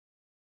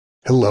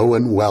Hello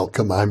and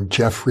welcome. I'm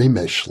Jeffrey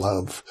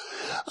Mishlove.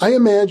 I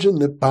imagine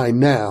that by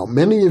now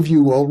many of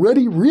you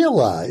already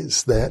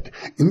realize that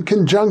in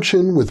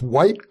conjunction with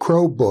White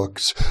Crow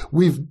Books,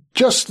 we've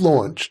just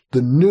launched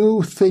the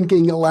new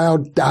Thinking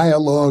Aloud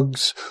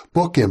Dialogues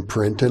book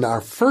imprint, and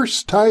our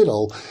first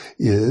title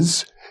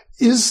is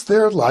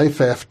There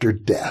Life After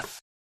Death?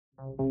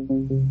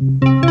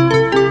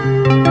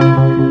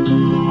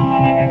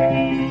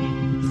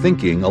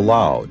 Thinking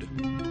Aloud.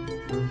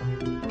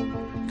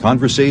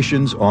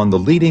 Conversations on the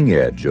leading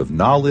edge of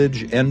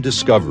knowledge and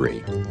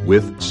discovery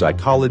with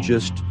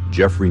psychologist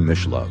Jeffrey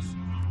Mishlove.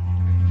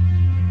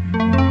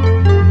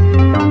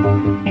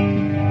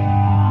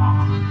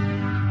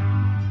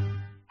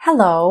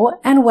 Hello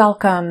and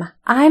welcome.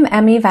 I'm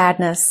Emmy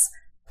Vadnais,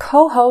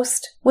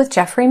 co-host with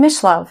Jeffrey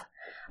Mishlove.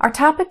 Our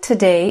topic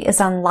today is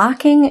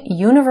unlocking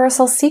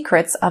universal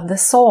secrets of the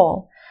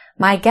soul.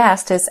 My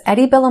guest is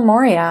Eddie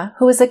Bilimoria,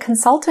 who is a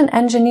consultant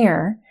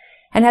engineer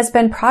and has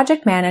been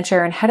project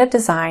manager and head of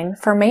design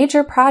for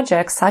major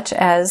projects such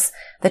as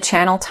the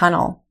Channel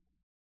Tunnel.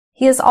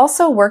 He has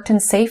also worked in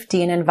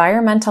safety and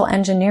environmental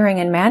engineering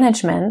and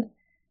management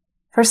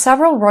for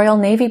several Royal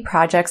Navy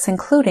projects,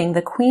 including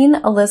the Queen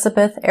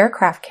Elizabeth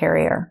aircraft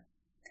carrier.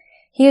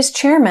 He is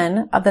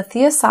chairman of the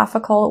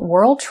Theosophical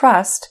World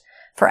Trust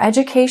for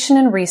Education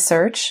and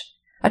Research,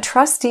 a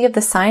trustee of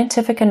the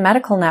Scientific and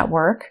Medical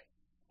Network,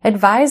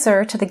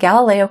 advisor to the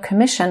Galileo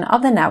Commission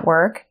of the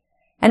network,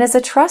 and is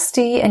a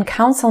trustee and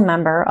council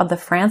member of the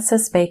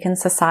Francis Bacon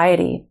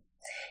Society.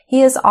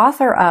 He is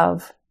author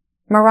of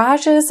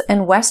Mirages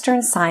in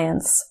Western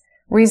Science,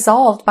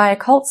 Resolved by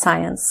Occult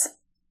Science,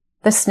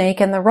 The Snake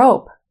and the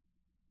Rope,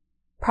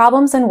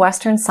 Problems in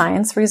Western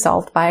Science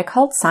Resolved by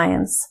Occult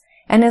Science,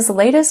 and his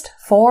latest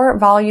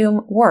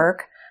 4-volume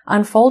work,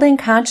 Unfolding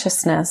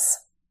Consciousness,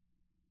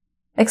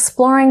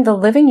 Exploring the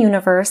Living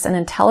Universe and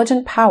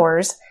Intelligent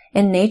Powers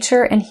in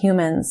Nature and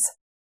Humans.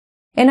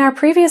 In our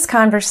previous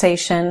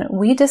conversation,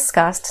 we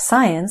discussed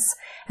science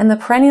and the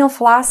perennial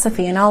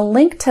philosophy, and I'll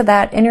link to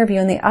that interview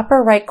in the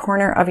upper right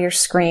corner of your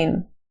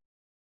screen.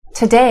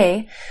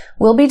 Today,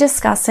 we'll be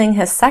discussing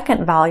his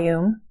second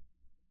volume,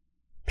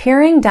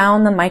 Peering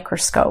Down the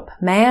Microscope,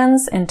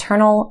 Man's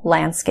Internal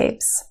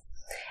Landscapes.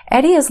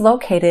 Eddie is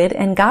located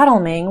in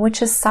Godalming,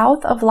 which is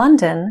south of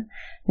London.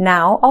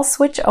 Now I'll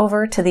switch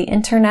over to the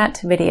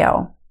internet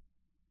video.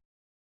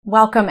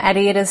 Welcome,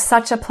 Eddie. It is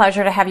such a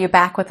pleasure to have you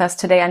back with us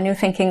today on New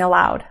Thinking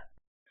Aloud.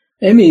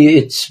 Emmy,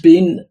 it's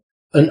been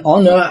an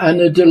honor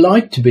and a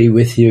delight to be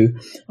with you.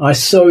 I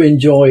so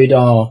enjoyed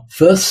our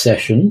first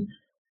session.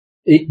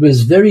 It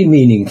was very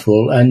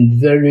meaningful and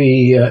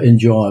very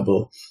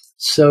enjoyable.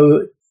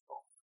 So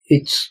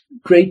it's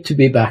great to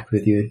be back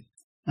with you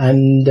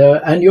and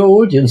your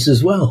audience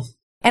as well.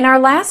 In our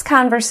last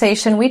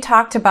conversation, we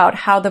talked about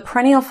how the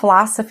perennial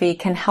philosophy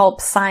can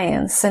help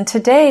science. And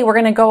today we're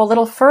going to go a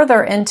little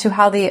further into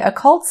how the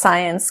occult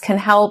science can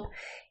help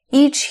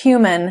each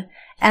human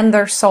and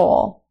their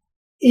soul.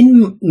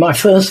 In my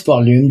first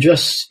volume,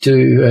 just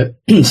to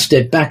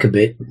step back a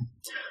bit,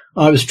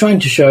 I was trying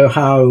to show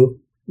how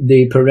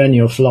the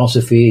perennial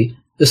philosophy,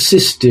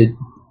 assisted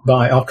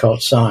by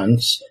occult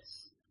science,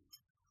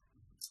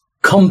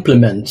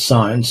 complements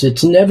science.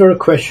 It's never a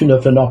question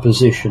of an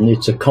opposition,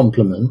 it's a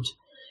complement.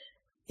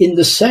 In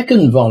the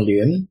second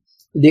volume,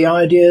 the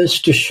idea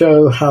is to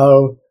show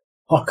how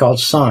occult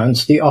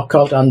science, the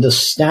occult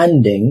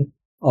understanding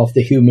of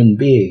the human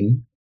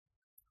being,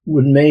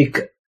 would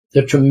make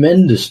a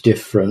tremendous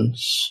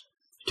difference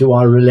to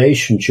our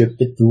relationship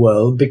with the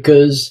world,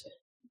 because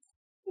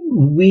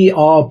we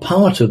are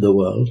part of the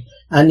world.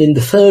 And in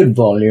the third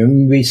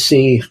volume, we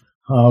see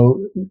how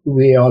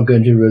we are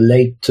going to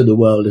relate to the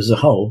world as a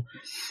whole.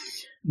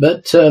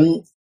 But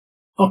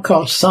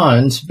occult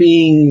science,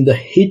 being the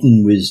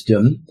hidden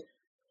wisdom,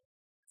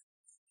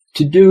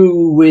 to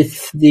do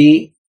with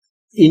the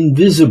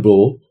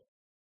invisible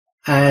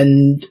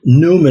and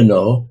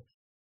noumenal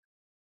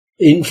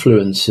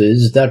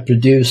influences that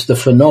produce the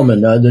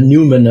phenomena, the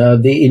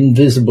noumena, the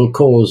invisible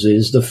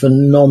causes, the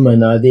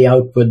phenomena, the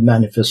outward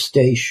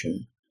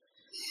manifestation.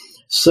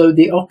 So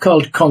the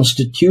occult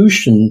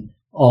constitution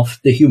of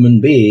the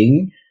human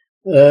being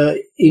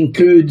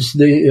includes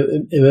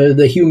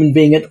the human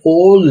being at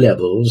all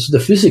levels, the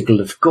physical,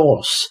 of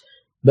course,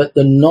 but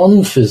the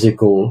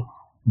non-physical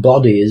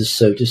bodies,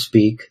 so to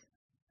speak,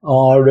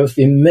 are of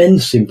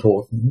immense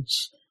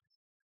importance.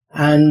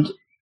 And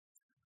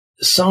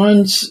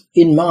science,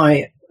 in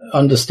my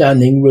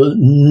understanding, will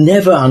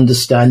never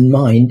understand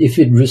mind if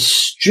it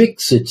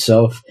restricts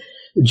itself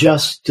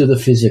just to the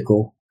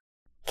physical.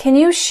 Can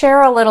you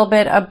share a little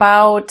bit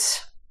about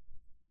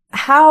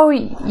how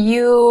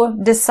you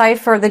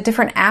decipher the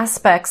different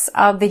aspects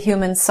of the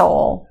human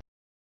soul?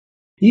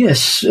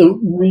 Yes,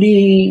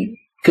 we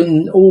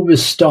can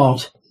always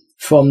start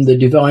from the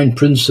divine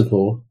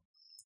principle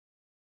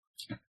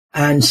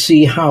and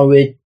see how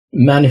it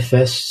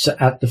manifests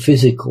at the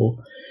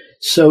physical.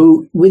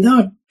 So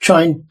without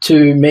trying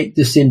to make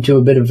this into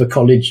a bit of a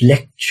college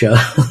lecture,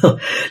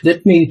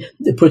 let me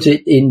put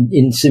it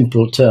in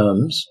simple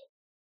terms.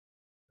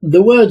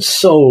 the word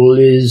soul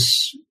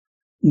is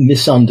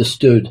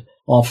misunderstood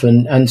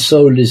often, and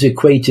soul is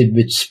equated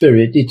with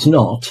spirit. It's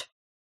not.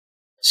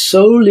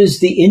 Soul is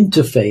the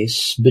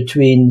interface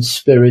between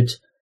spirit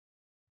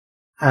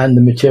and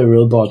the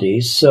material body.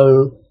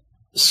 So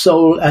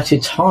soul at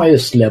its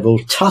highest level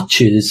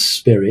touches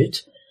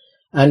spirit,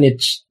 and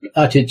it's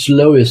at its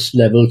lowest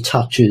level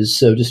touches,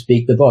 so to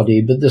speak, the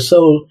body. But the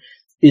soul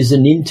is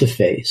an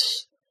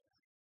interface.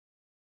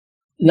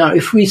 Now,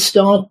 if we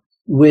start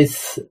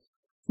with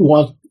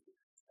what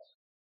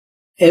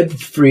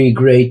every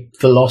great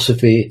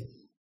philosophy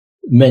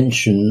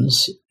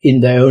mentions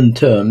in their own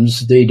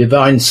terms, the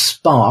divine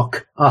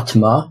spark,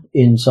 Atma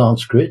in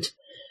Sanskrit,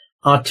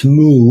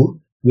 Atmu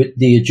with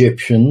the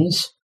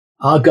Egyptians,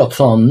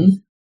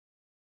 Agathon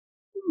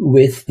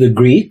with the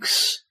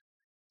Greeks,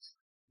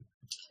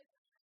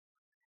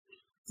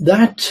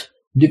 that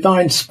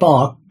divine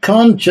spark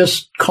can't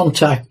just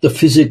contact the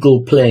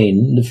physical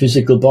plane, the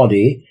physical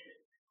body,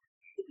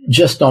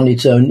 just on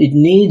its own. It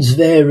needs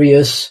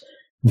various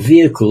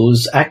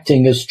vehicles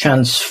acting as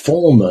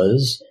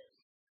transformers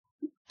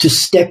to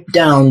step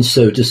down,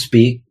 so to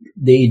speak,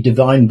 the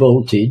divine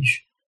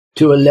voltage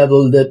to a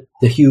level that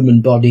the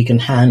human body can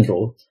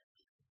handle.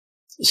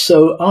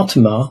 So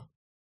Atma,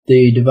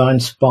 the divine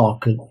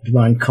spark,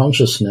 divine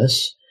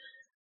consciousness,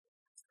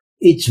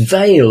 its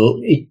veil,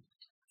 it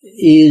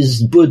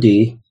is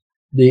Buddhi,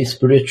 the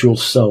spiritual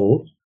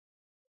soul,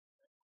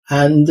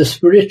 and the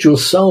spiritual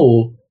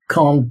soul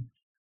can't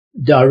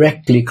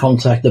directly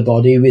contact the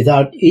body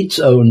without its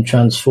own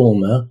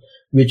transformer,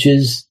 which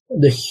is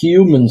the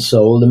human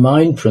soul, the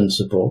mind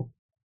principle.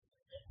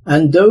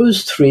 And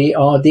those three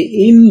are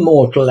the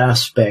immortal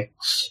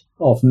aspects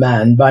of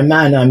man. By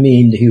man, I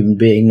mean the human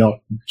being,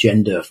 not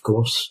gender, of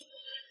course.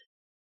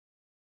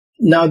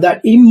 Now,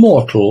 that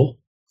immortal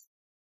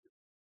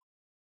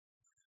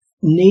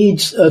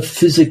needs a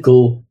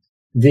physical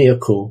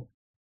vehicle,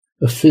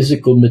 a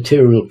physical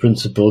material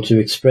principle to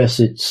express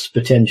its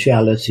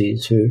potentiality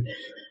to.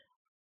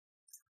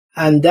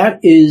 And that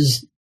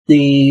is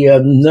the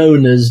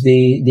known as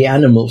the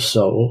animal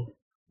soul,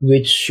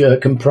 which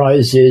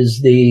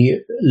comprises the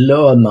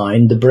lower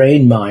mind, the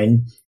brain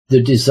mind,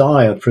 the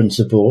desire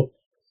principle,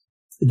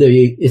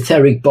 the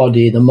etheric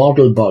body, the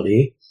model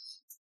body,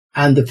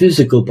 and the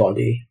physical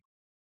body.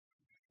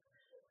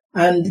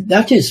 And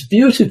that is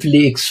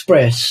beautifully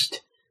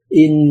expressed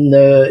in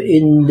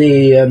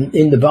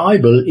the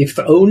Bible. If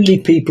only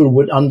people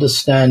would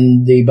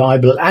understand the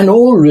Bible and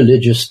all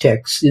religious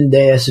texts in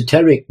their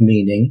esoteric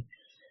meaning.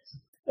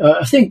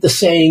 I think the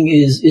saying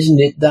is, isn't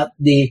it, that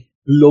the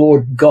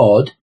Lord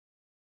God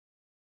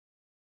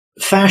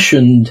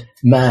fashioned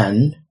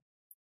man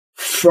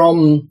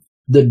from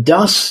the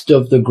dust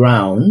of the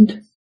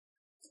ground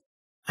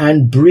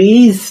and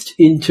breathed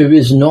into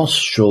his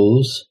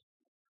nostrils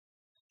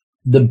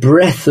the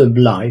breath of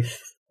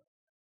life,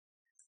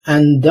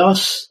 and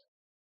thus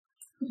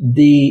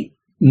the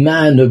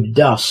man of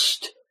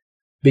dust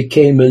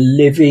became a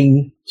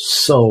living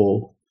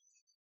soul.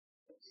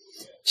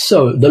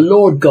 So the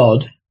Lord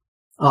God,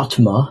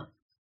 Atma,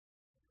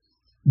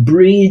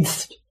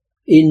 breathed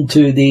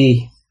into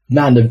the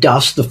man of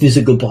dust, the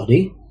physical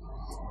body,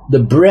 the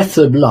breath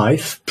of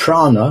life,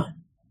 prana,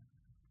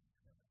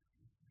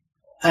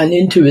 and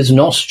into his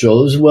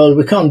nostrils. Well,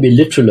 we can't be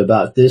literal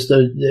about this.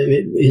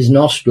 His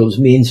nostrils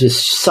means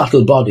his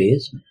subtle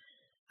bodies,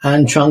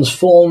 and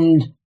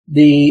transformed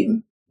the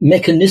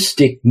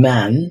mechanistic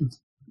man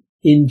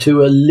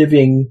into a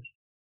living,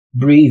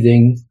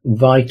 breathing,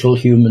 vital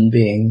human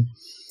being.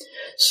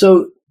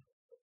 So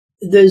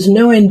there's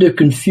no end of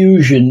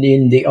confusion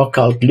in the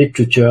occult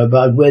literature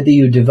about whether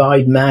you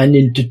divide man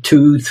into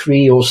 2,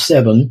 3, or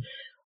 7.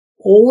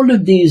 All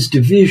of these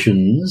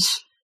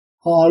divisions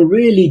are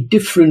really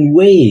different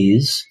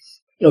ways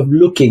of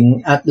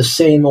looking at the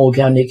same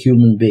organic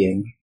human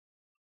being.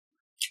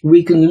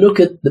 We can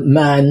look at the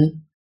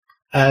man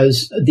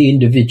as the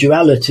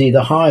individuality,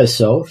 the higher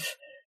self,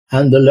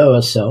 and the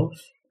lower self.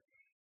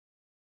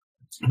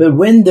 But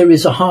when there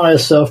is a higher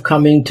self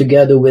coming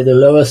together with a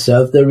lower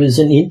self, there is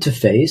an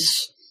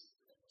interface.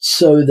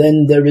 So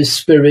then there is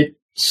spirit,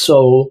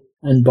 soul,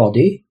 and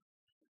body.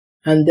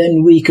 And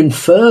then we can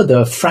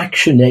further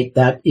fractionate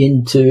that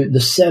into the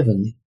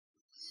 7.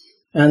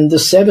 And the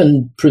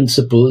 7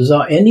 principles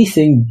are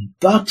anything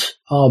but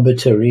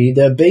arbitrary.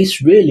 They're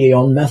based really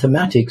on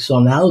mathematics,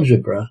 on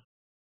algebra.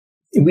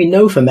 We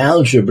know from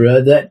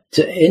algebra that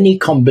any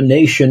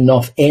combination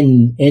of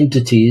n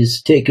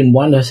entities taken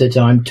 1 at a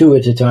time, 2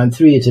 at a time,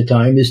 3 at a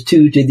time is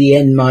 2 to the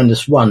n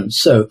minus 1.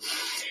 So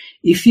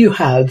if you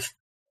have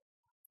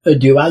a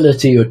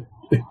duality of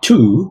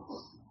 2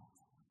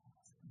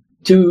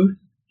 to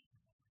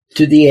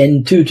the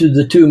n, 2 to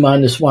the 2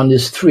 minus 1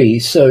 is 3.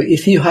 So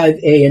if you have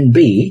A and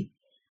B,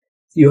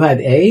 you have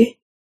A,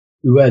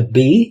 you have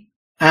B,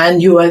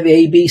 and you have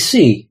A, B,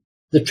 C,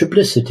 the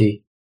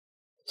triplicity.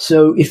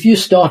 So if you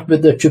start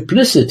with the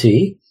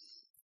triplicity,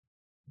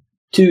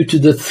 2 to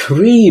the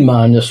 3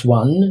 minus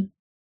 1,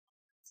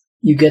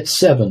 you get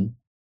 7.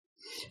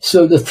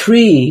 So the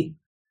 3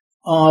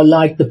 are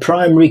like the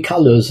primary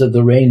colors of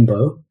the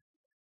rainbow,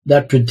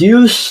 that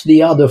produce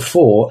the other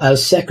four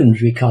as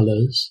secondary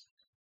colors.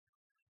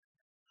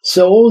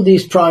 So all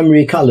these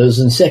primary colors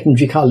and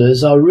secondary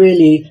colors are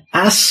really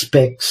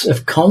aspects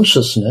of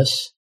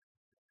consciousness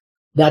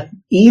that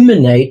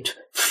emanate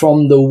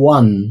from the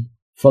one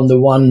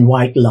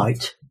white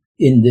light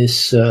in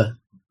this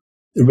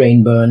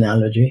rainbow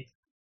analogy.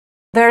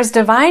 There's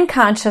divine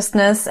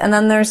consciousness, and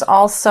then there's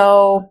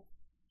also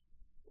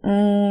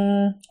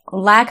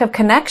lack of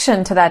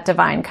connection to that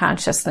divine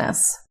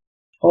consciousness.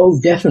 Oh,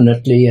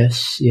 definitely,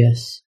 yes,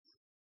 yes.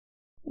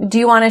 Do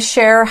you want to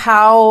share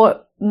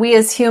how we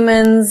as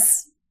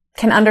humans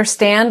can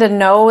understand and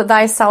know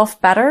thyself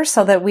better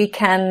so that we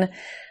can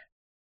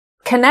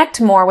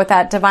connect more with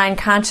that divine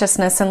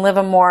consciousness and live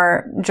a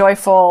more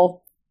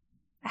joyful,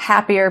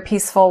 happier,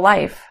 peaceful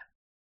life?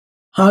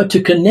 How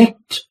to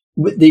connect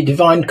with the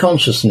divine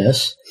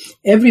consciousness?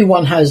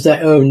 Everyone has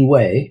their own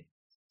way.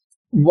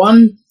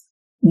 One,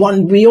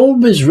 we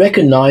always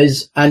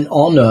recognize and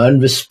honor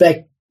and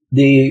respect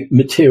the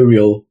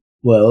material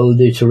world,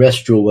 the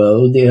terrestrial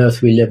world, the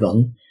earth we live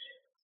on.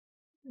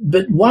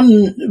 But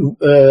one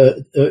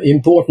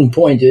important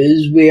point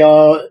is we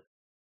are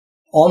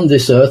on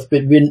this earth,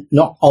 but we're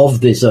not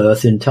of this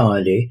earth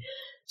entirely.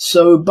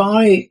 So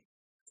by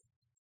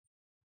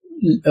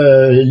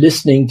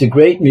listening to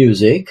great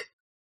music,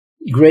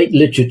 great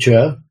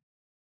literature,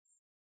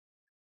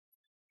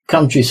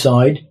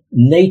 countryside,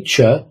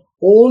 nature,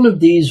 all of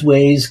these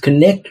ways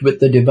connect with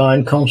the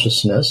divine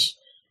consciousness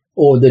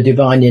or the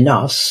divine in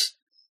us.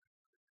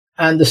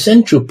 And the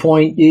central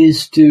point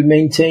is to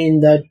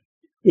maintain that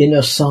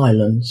inner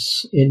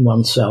silence in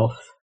oneself.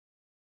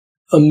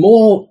 A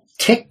more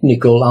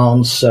technical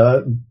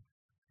answer,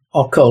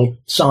 occult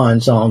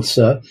science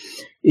answer,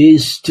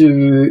 is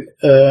to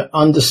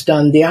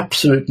understand the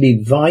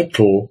absolutely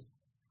vital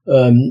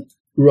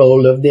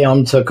role of the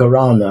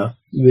Antakarana,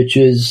 which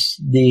is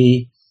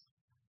the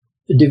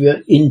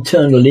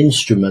internal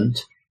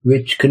instrument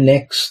which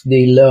connects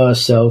the lower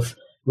self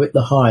with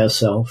the higher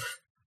self.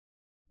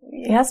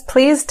 Yes,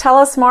 please tell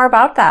us more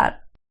about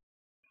that.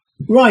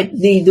 Right.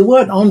 The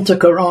word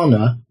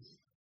Antakarana,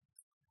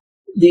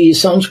 the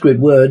Sanskrit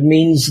word,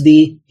 means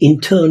the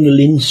internal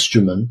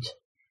instrument.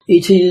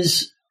 It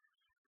is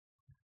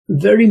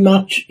very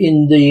much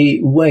in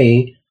the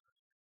way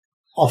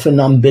of an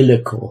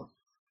umbilical.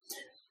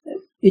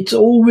 It's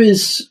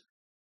always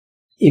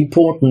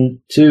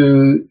important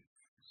to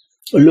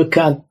look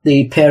at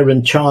the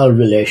parent-child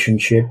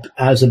relationship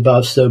as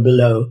above, so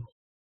below.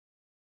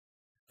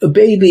 A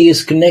baby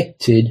is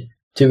connected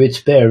to its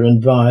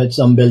parent via its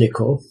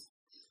umbilical.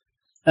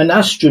 An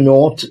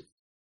astronaut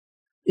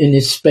in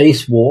his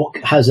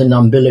spacewalk has an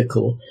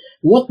umbilical.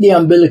 What the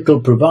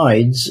umbilical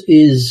provides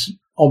is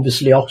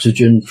obviously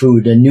oxygen,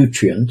 food, and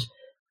nutrient.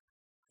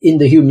 In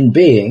the human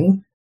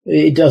being,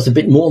 it does a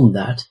bit more than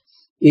that.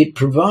 It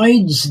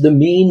provides the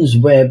means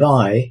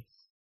whereby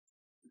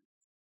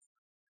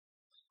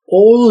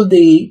all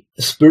the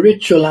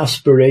spiritual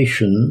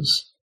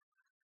aspirations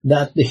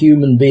that the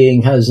human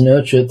being has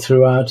nurtured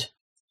throughout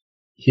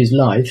his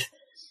life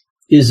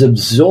is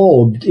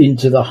absorbed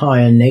into the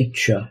higher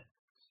nature.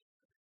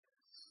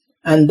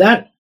 And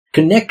that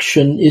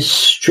connection is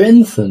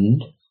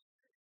strengthened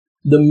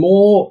the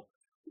more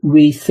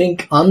we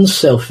think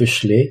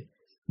unselfishly,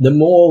 the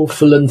more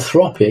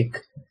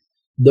philanthropic,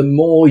 the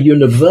more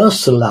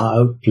universal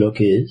our outlook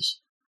is.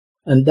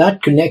 And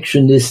that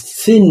connection is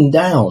thinned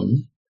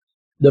down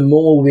the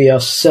more we are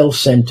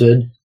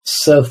self-centered,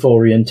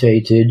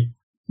 self-orientated,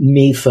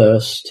 me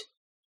first.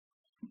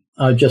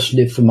 I just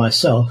live for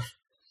myself.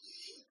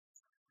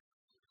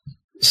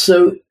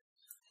 So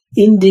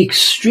in the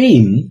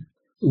extreme,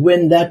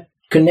 when that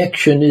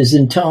connection is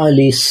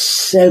entirely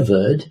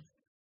severed,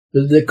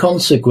 the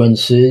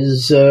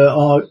consequences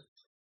are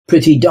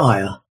pretty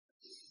dire.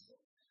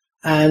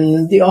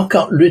 And the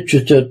occult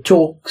literature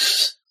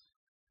talks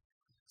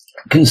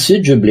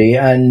considerably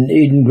and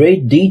in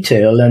great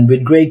detail and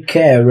with great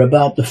care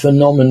about the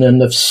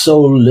phenomenon of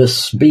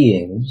soulless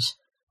beings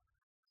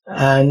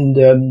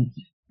and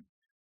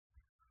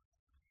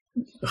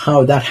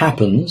how that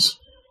happens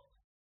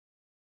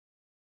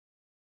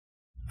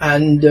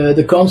and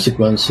the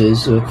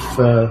consequences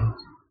of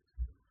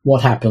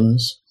what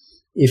happens,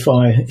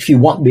 if you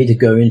want me to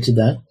go into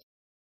that.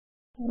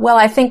 Well,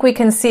 I think we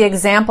can see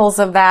examples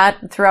of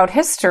that throughout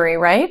history,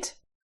 right?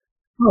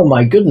 Oh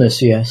my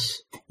goodness, yes,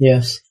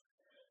 yes.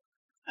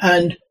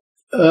 And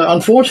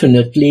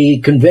unfortunately,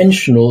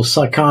 conventional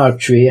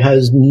psychiatry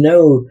has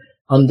no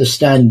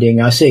understanding,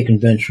 I say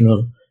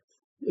conventional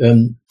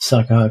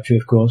psychiatry,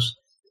 of course,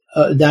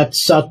 that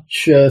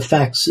such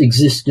facts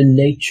exist in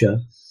nature.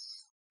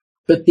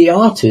 But the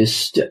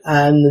artist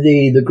and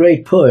the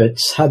great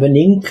poets have an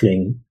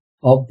inkling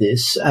of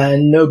this,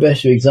 and no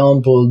better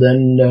example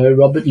than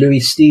Robert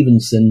Louis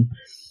Stevenson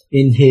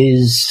in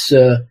his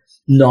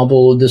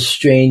novel The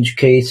Strange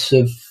Case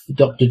of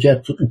Dr.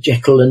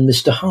 Jekyll and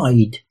Mr.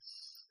 Hyde.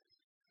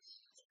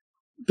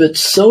 But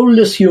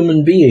soulless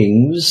human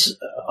beings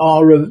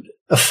are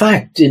a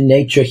fact in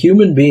nature.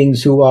 Human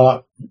beings who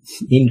are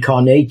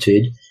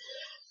incarnated,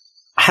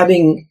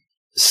 having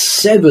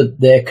severed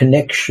their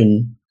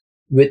connection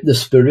with the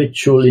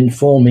spiritual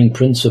informing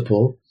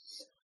principle,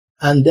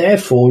 and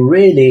therefore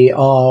really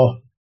are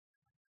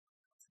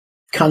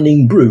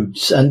cunning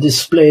brutes and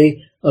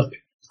display a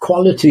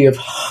quality of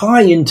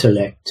high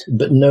intellect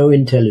but no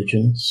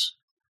intelligence.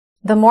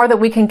 The more that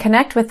we can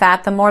connect with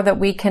that, the more that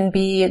we can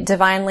be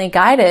divinely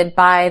guided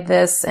by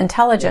this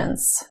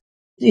intelligence.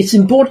 It's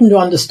important to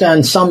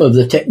understand some of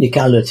the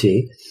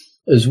technicality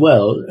as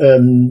well,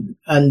 and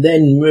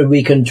then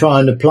we can try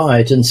and apply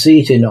it and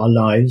see it in our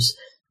lives.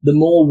 The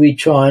more we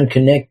try and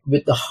connect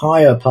with the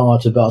higher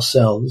part of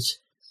ourselves,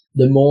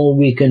 the more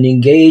we can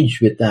engage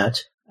with that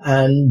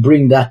and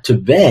bring that to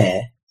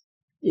bear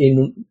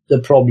in the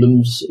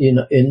problems in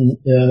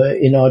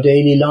our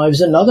daily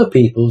lives and other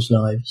people's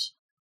lives.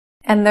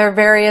 And there are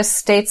various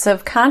states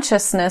of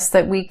consciousness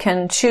that we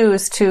can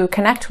choose to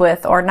connect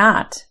with or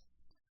not.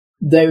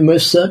 They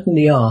most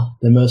certainly are.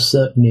 They most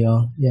certainly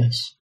are,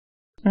 yes.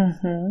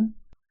 Mm-hmm.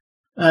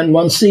 And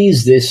one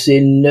sees this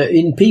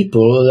in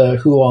people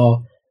who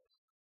are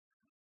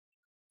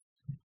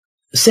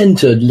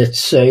centered,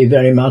 let's say,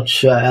 very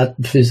much at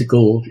the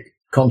physical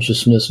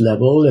consciousness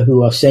level,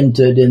 who are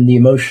centered in the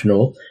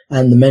emotional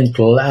and the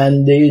mental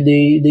and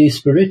the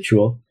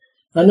spiritual.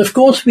 And of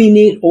course we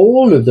need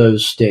all of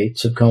those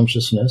states of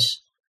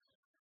consciousness.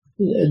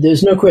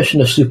 There's no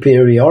question of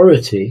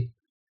superiority,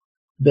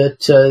 but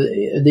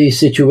the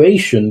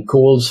situation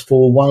calls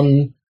for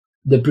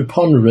the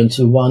preponderance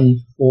of one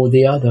or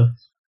the other.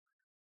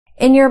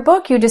 In your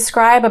book, you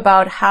describe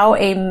about how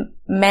a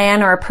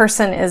man or a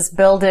person is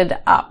builded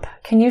up.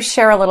 Can you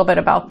share a little bit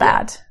about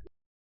that?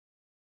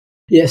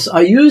 Yes,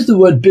 I use the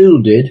word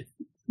builded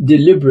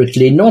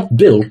deliberately, not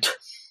built,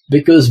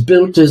 because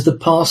built is the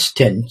past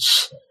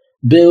tense.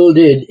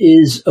 Builded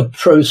is a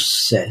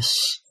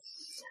process.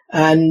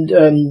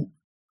 And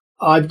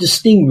I've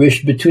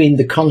distinguished between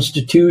the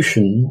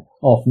constitution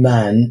of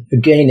man,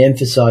 again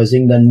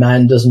emphasizing that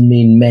man doesn't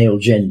mean male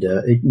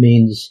gender. It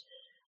means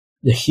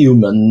the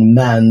human,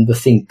 man, the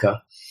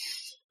thinker.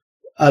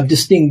 I've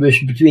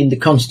distinguished between the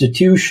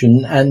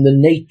constitution and the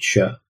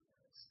nature.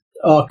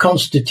 Our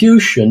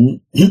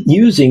constitution,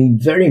 using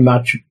very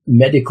much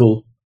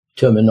medical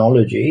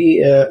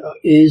terminology,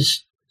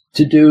 is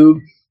to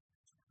do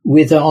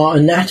with our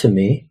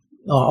anatomy,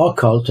 our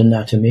occult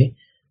anatomy,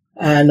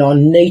 and our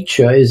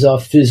nature is our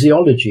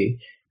physiology.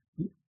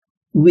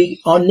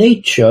 Our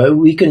nature,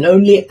 we can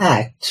only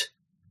act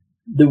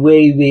the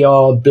way we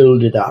are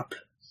builded up.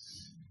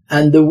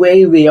 And the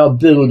way we are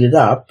builded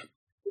up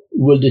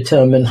will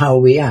determine how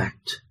we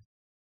act.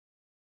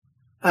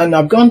 And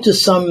I've gone to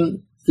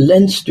some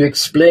lengths to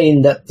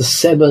explain that the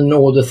 7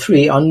 or the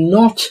 3 are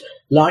not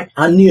like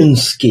onion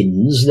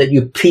skins that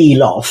you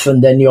peel off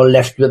and then you're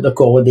left with the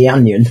core of the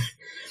onion.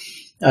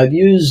 I've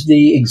used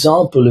the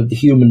example of the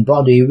human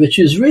body, which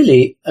is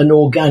really an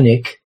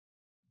organic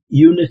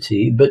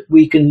unity, but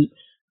we can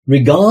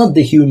regard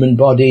the human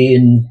body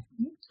in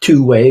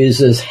 2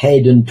 ways, as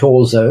head and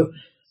torso,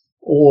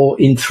 or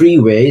in 3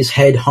 ways,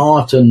 head,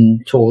 heart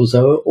and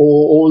torso,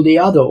 or all the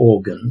other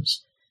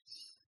organs,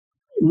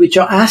 which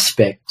are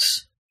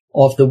aspects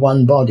of the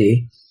one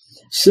body.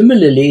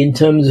 Similarly, in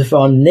terms of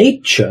our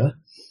nature,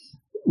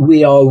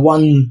 we are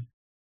one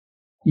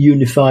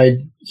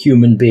unified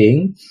human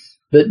being,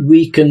 but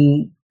we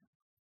can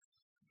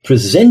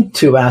present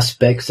 2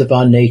 aspects of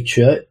our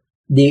nature,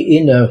 the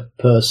inner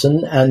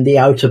person and the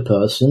outer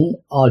person,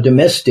 our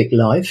domestic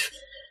life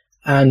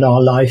and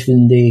our life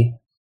in the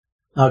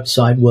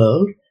outside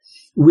world.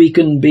 We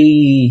can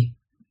be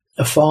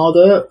a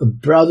father, a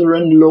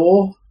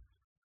brother-in-law,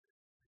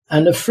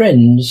 and a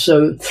friend.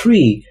 So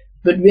 3,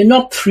 but we're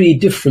not 3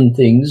 different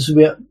things.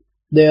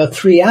 There are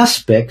 3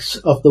 aspects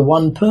of the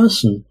one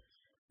person.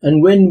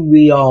 And when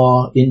we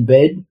are in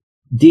bed,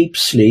 deep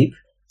sleep,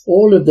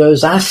 all of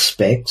those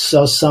aspects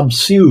are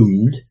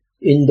subsumed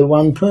in the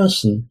one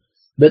person,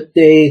 but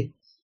they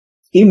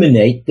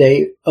emanate,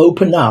 they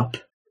open up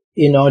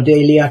in our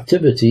daily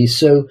activities.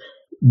 So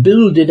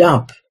build it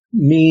up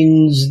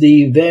means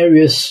the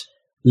various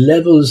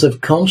levels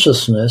of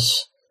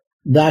consciousness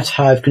that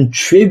have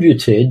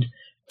contributed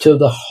to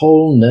the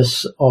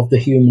wholeness of the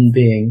human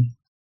being.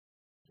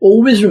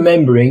 Always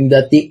remembering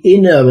that the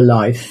inner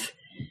life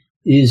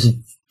is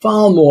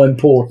far more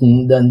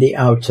important than the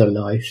outer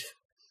life.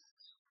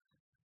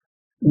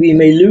 We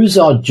may lose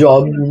our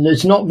job, and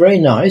it's not very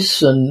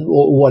nice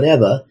or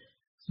whatever,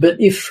 but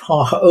if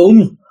our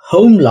own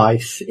home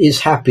life is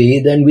happy,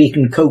 then we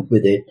can cope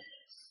with it.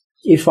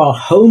 If our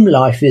home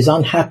life is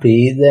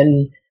unhappy,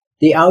 then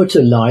the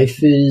outer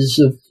life is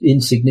of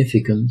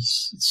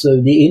insignificance.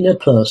 So the inner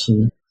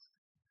person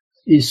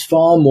is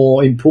far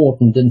more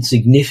important and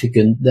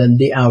significant than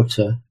the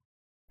outer.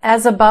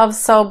 As above,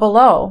 so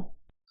below.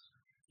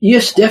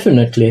 Yes,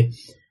 definitely.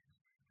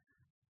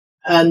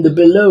 And the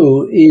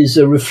below is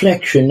a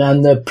reflection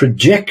and a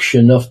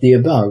projection of the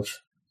above.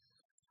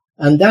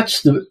 And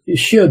that's the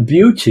sheer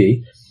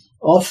beauty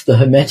of the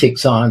Hermetic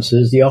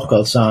sciences, the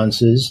occult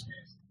sciences,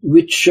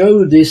 which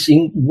show this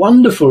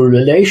wonderful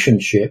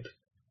relationship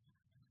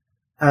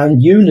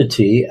and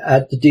unity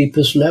at the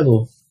deepest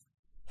level.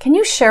 Can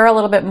you share a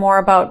little bit more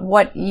about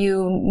what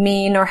you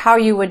mean or how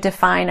you would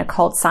define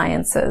occult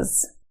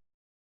sciences?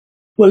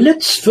 Well,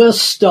 let's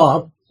first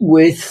start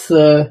with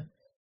the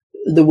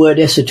word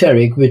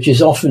esoteric, which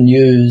is often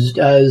used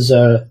as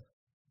a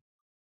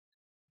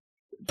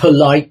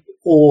polite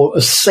or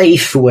a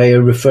safe way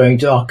of referring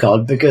to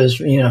occult, because,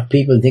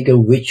 people think of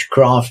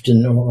witchcraft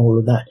and all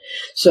of that.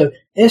 So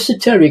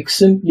esoteric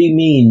simply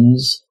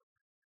means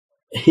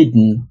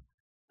hidden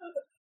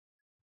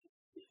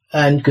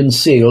and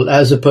concealed,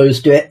 as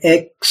opposed to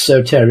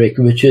exoteric,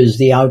 which is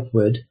the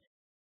outward.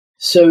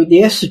 So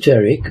the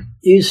esoteric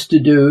is to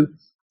do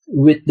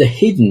with the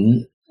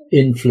hidden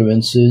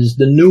influences,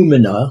 the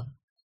noumena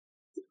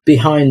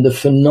behind the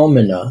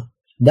phenomena,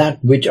 that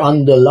which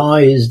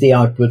underlies the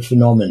outward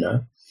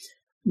phenomena.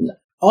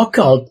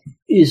 Occult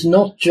is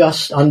not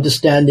just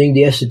understanding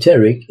the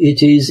esoteric,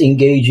 it is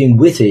engaging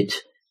with it.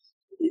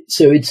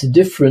 So it's the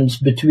difference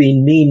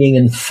between meaning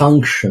and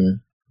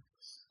function.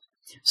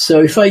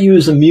 So if I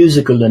use a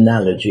musical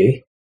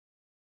analogy,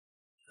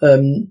 a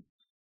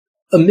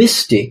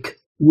mystic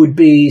would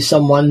be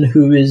someone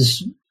who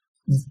is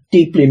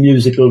deeply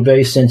musical,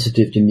 very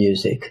sensitive to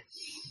music.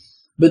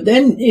 But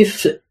then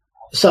if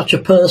such a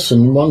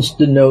person wants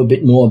to know a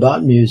bit more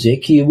about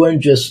music, he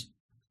won't just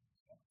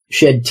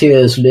shed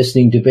tears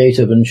listening to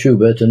Beethoven,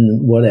 Schubert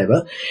and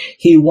whatever.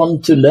 He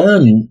wants to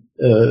learn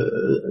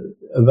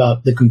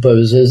about the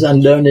composers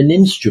and learn an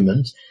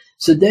instrument.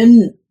 So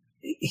then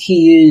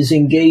he is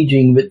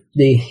engaging with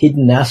the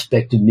hidden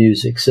aspect of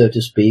music, so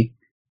to speak,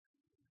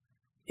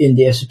 in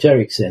the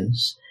esoteric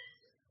sense,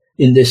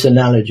 in this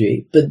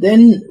analogy. But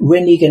then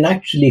when he can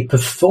actually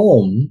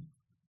perform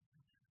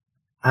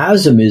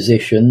as a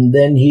musician,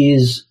 then he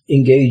is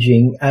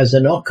engaging as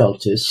an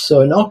occultist.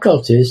 So an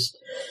occultist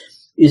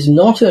is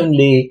not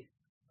only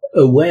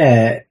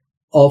aware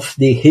of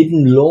the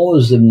hidden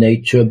laws of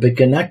nature, but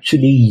can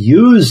actually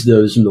use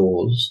those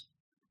laws,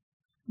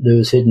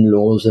 those hidden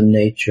laws of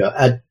nature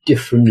at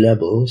different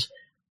levels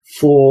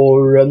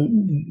for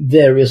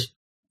various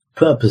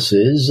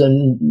purposes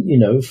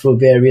and, for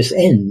various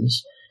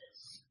ends.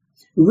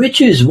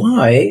 Which is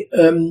why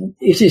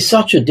it is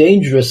such a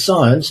dangerous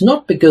science,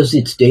 not because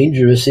it's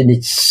dangerous in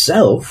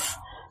itself,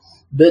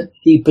 but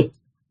the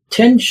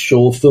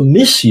potential for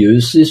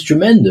misuse is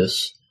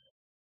tremendous.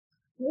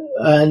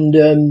 And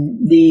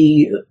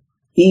the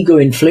ego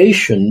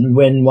inflation,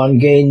 when one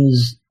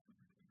gains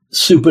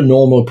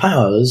supernormal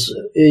powers,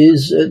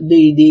 is the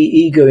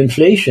ego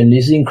inflation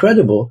is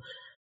incredible.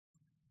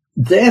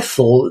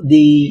 Therefore,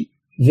 the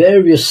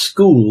various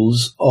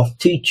schools of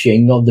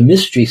teaching, of the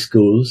mystery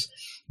schools,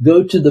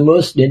 go to the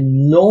most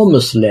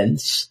enormous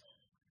lengths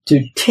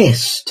to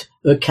test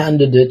a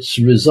candidate's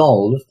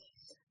resolve,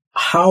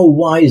 how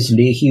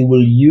wisely he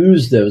will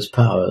use those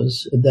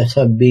powers that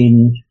have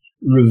been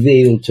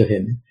revealed to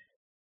him.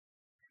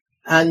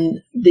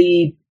 And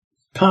the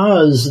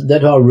powers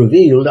that are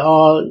revealed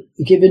are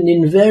given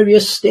in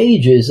various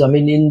stages. I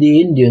mean, in the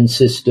Indian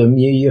system,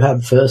 you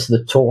have first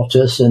the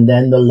tortoise and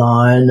then the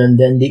lion and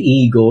then the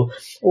eagle,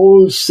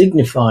 all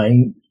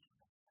signifying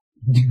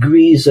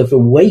degrees of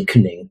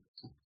awakening.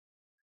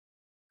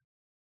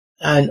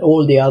 And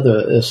all the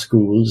other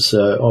schools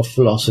of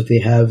philosophy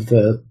have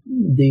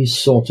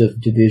these sort of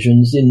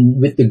divisions.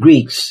 With the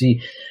Greeks,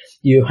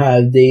 you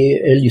have the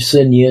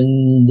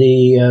Eleusinian,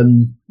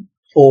 the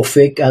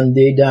Orphic, and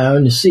the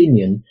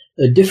Dionysian,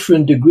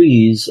 different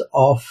degrees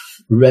of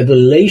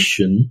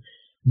revelation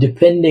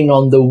depending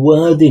on the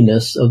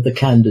worthiness of the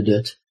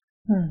candidate.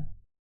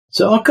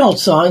 So occult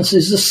science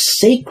is a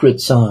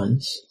sacred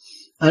science.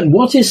 And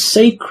what is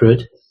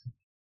sacred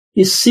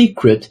is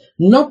secret,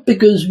 not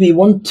because we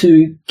want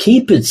to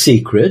keep it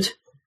secret,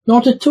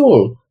 not at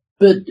all,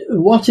 but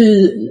what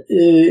is,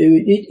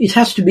 it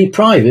has to be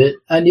private,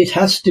 and it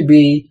has to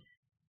be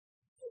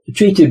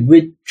treated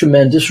with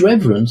tremendous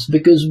reverence,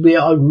 because we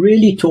are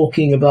really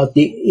talking about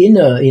the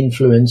inner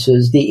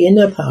influences, the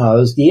inner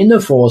powers, the inner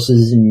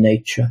forces in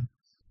nature.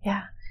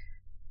 Yeah.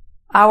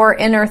 Our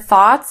inner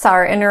thoughts,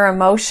 our inner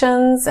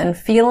emotions and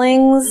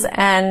feelings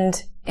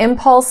and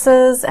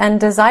impulses and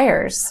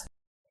desires.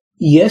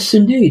 Yes,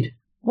 indeed.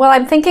 Well,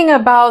 I'm thinking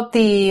about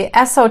the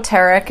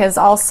esoteric as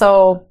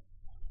also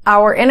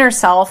our inner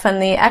self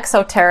and the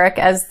exoteric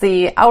as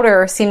the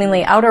outer,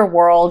 seemingly outer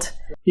world.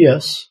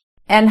 Yes.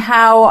 And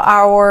how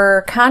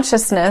our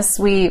consciousness,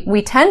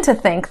 we tend to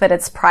think that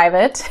it's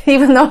private,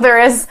 even though there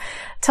is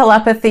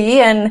telepathy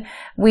and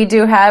we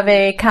do have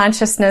a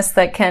consciousness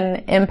that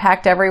can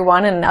impact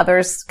everyone and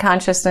others'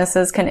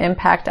 consciousnesses can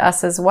impact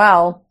us as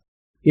well.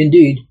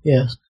 Indeed,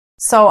 yes.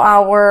 So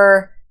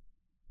our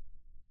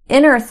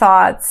inner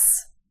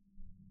thoughts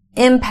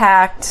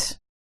impact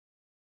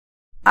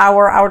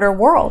our outer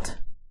world.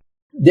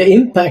 They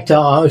impact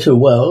our outer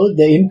world,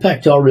 they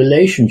impact our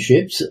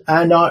relationships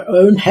and our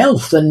own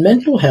health and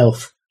mental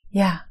health.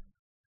 Yeah.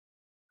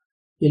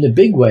 In a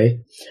big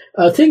way.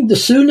 I think the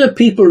sooner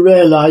people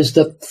realize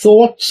that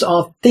thoughts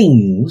are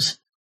things,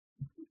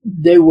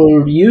 they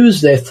will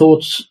use their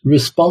thoughts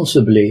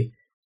responsibly.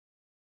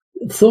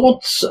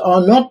 Thoughts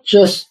are not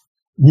just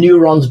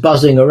neurons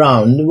buzzing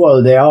around.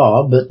 Well, they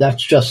are, but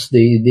that's just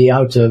the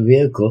outer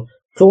vehicle.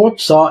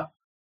 Thoughts are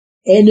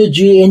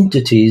energy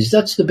entities.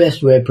 That's the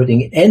best way of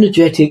putting it.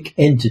 Energetic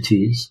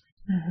entities,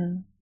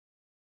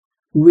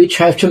 which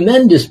have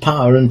tremendous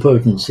power and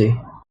potency.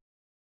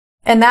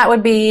 And that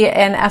would be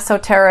an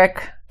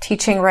esoteric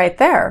teaching right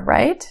there,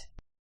 right?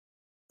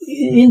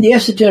 In the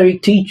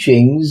esoteric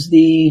teachings,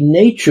 the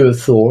nature of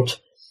thought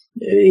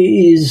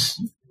is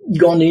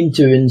gone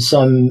into in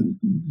some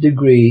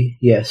degree,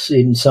 yes,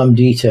 in some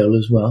detail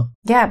as well.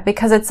 Yeah,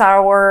 because it's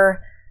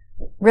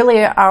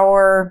really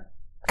our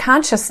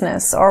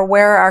consciousness, or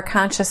where our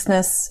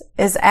consciousness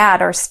is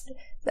at, or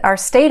our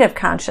state of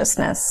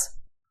consciousness.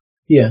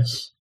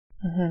 Yes.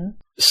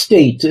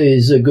 State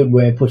is a good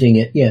way of putting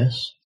it,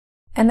 yes.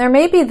 And there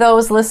may be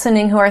those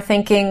listening who are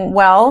thinking,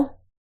 well,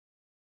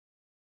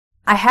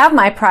 I have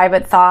my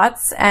private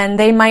thoughts, and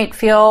they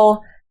might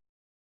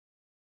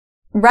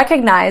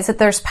recognize that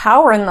there's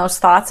power in those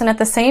thoughts, and at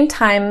the same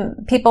time,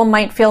 people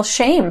might feel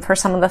shame for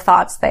some of the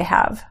thoughts they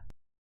have.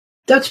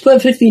 That's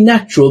perfectly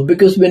natural,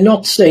 because we're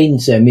not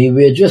saints, Emmy.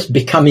 We're just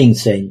becoming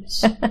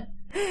saints.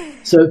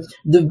 So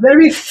the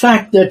very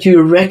fact that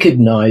you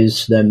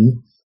recognize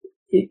them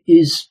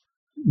is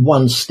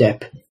one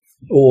step,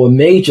 or a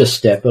major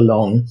step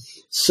along.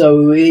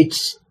 So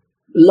it's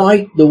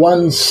like the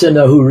one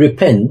sinner who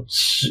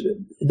repents,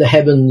 the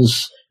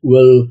heavens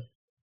will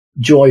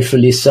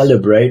joyfully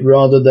celebrate,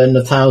 rather than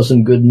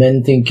 1,000 good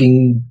men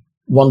thinking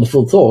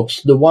wonderful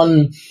thoughts. The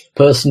one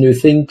person who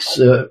thinks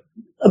a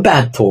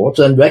bad thought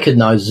and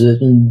recognizes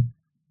it and,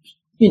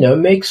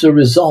 makes a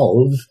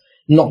resolve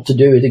not to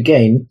do it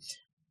again,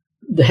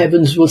 the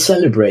heavens will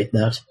celebrate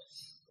that.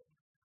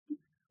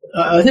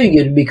 I think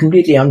it would be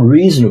completely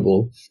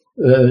unreasonable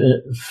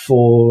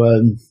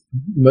for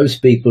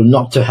most people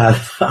not to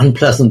have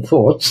unpleasant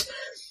thoughts.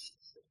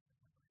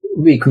 It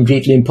would be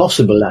completely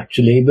impossible,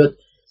 actually. But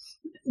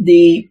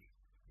the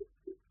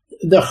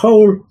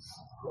whole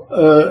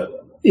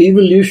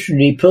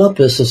evolutionary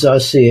purpose, as I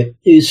see it,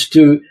 is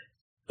to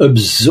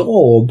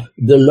absorb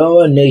the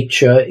lower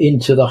nature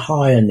into the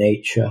higher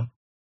nature.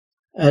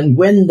 And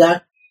when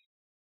that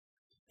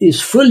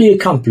is fully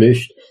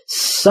accomplished,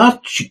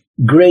 such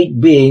great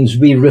beings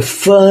we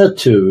refer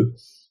to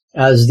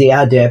as the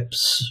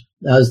adepts,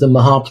 as the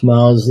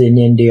Mahatmas in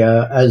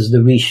India, as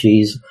the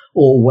rishis,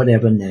 or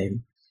whatever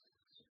name.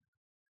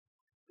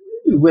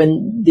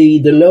 When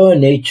the lower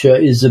nature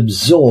is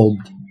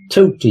absorbed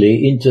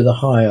totally into the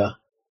higher.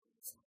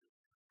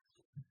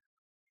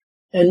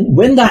 And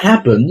when that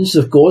happens,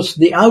 of course,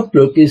 the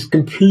outlook is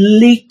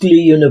completely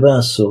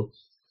universal.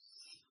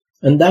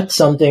 And that's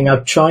something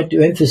I've tried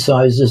to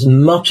emphasize as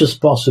much as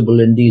possible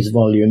in these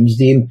volumes,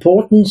 the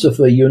importance of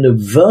a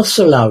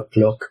universal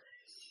outlook.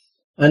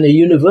 And a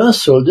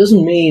universal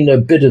doesn't mean a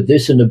bit of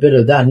this and a bit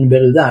of that and a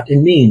bit of that.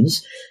 It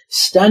means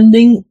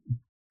standing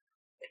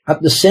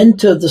at the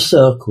center of the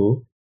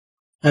circle.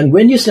 And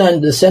when you stand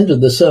at the center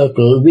of the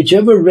circle,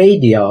 whichever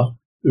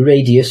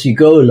radius you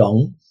go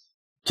along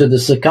to the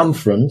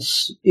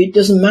circumference, it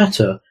doesn't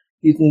matter.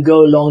 You can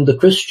go along the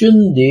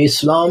Christian, the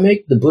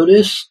Islamic, the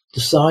Buddhist,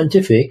 the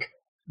scientific,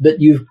 but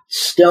you've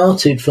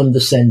started from the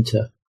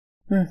center.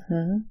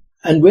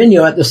 And when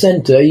you're at the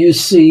center, you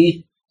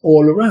see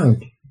all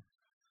around.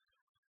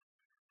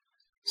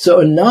 So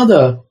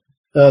another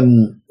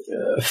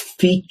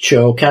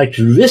feature or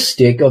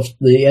characteristic of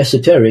the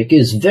esoteric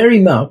is very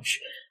much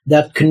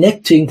that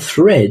connecting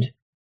thread,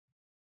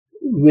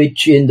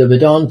 which in the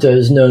Vedanta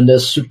is known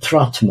as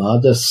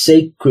Sutratma, the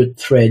sacred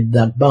thread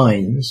that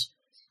binds.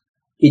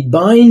 It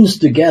binds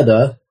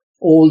together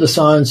all the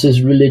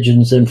sciences,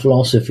 religions, and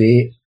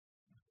philosophy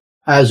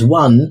as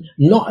one,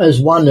 not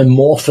as one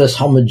amorphous,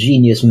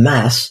 homogeneous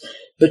mass,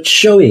 but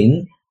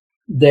showing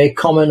their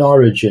common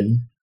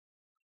origin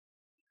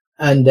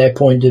and their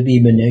point of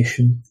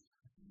emanation.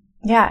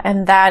 Yeah,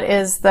 and that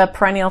is the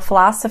perennial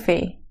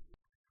philosophy.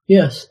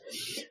 Yes,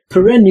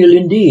 perennial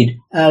indeed.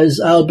 As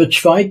Albert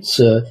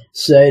Schweitzer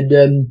said,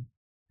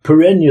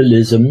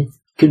 perennialism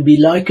can be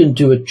likened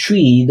to a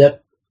tree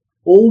that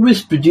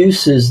always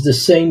produces the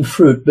same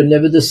fruit, but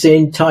never the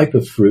same type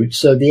of fruit.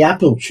 So the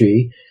apple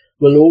tree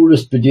will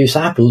always produce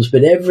apples,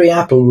 but every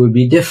apple will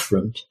be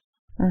different.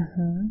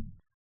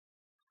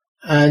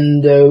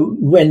 And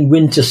when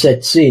winter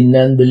sets in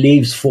and the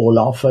leaves fall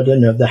off, I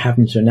don't know if that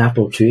happens to an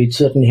apple tree, it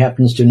certainly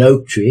happens to an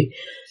oak tree.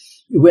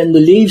 When the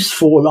leaves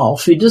fall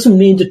off, it doesn't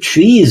mean the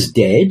tree is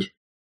dead.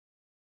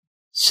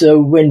 So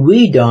when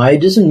we die,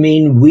 it doesn't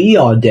mean we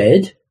are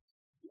dead.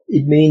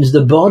 It means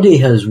the body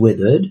has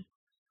withered,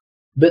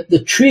 but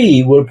the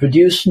tree will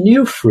produce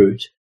new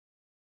fruit.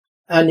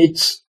 And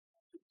it's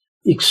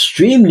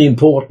extremely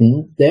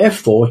important,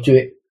 therefore,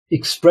 to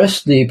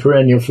express the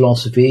perennial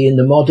philosophy in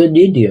the modern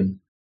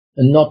idiom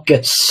and not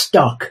get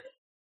stuck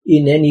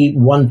in any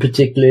one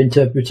particular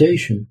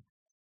interpretation.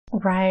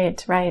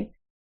 Right, right.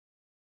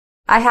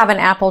 I have an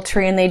apple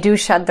tree and they do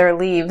shed their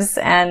leaves,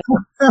 and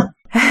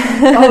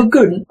oh,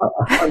 good.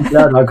 I'm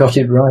glad I got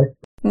it right.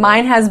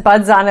 Mine has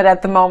buds on it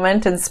at the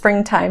moment in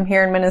springtime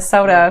here in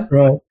Minnesota.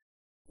 Right.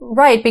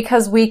 Right,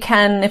 because we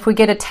can, if we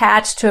get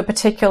attached to a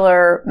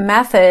particular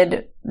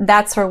method,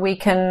 that's where we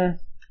can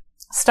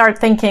start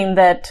thinking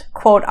that,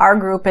 quote, our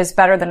group is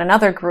better than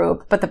another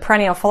group, but the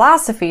perennial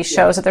philosophy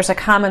shows that there's a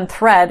common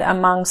thread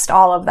amongst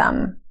all of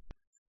them.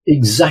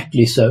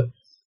 Exactly so.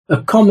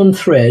 A common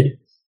thread.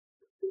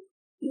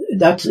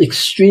 That's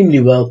extremely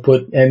well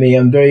put, Emmy.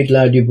 I'm very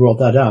glad you brought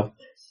that up.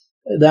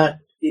 That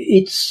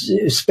it's,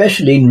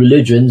 especially in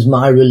religions,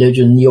 my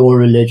religion, your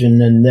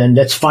religion, and then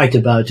let's fight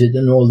about it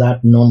and all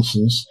that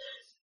nonsense.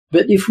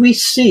 But if we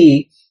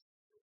see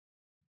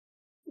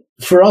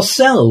for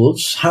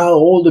ourselves how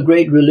all the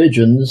great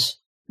religions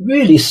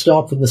really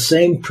start from the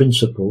same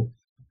principle,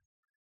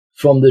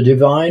 from the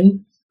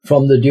divine,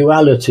 from the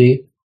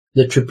duality,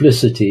 the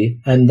triplicity,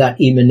 and that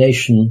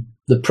emanation,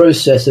 the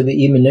process of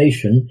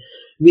emanation,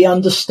 we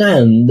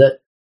understand that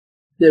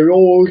they're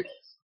all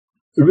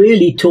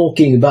really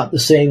talking about the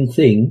same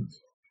thing.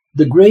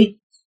 The great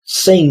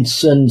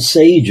saints and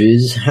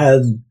sages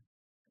have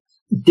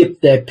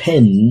dipped their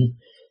pen,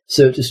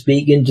 so to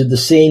speak, into the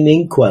same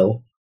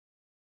inkwell,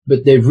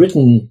 but they've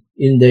written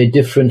in their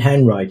different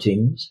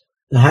handwritings.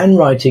 The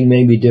handwriting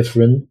may be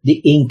different,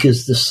 the ink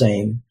is the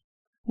same.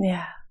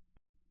 Yeah,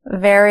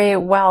 very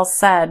well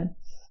said.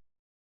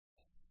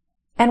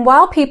 And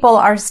while people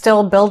are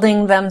still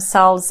building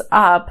themselves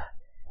up,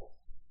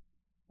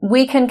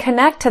 we can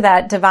connect to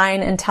that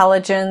divine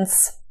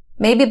intelligence,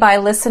 maybe by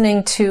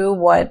listening to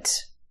what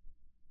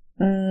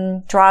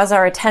draws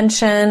our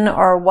attention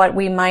or what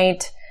we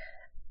might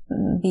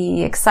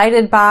be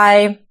excited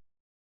by,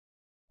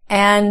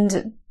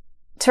 and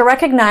to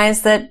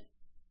recognize that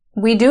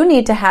we do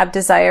need to have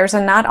desires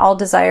and not all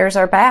desires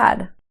are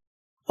bad.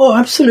 Oh,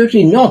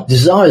 absolutely not.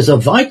 Desires are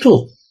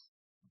vital,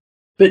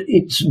 but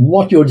it's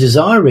what you're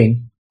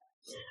desiring.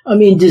 I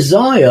mean,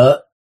 desire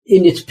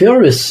in its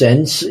purest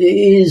sense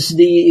is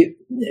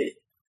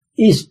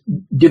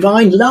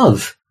divine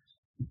love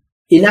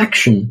in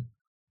action.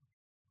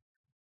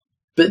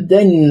 But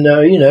then,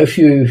 if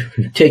you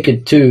take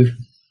it to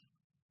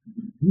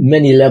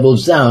many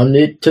levels down,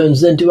 it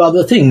turns into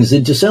other things,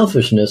 into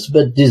selfishness.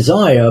 But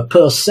desire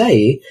per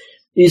se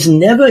is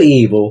never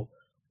evil.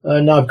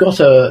 And I've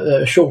got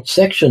a short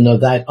section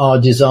of that.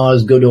 Are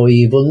desires good or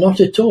evil?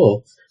 Not at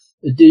all.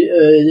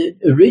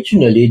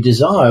 Originally,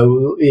 desire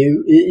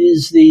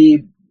is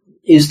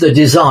the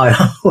desire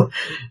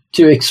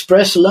to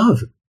express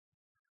love.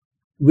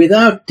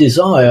 Without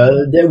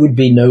desire, there would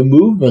be no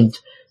movement.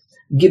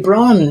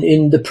 Gibran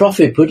in The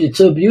Prophet put it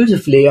so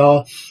beautifully,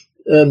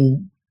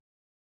 the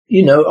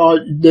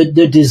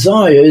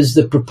desire is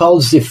the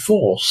propulsive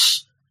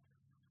force,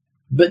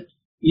 but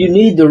you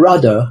need the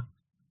rudder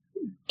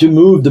to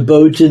move the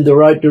boat in the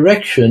right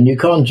direction. You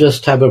can't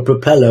just have a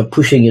propeller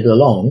pushing it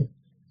along.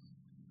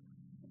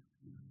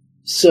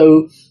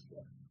 So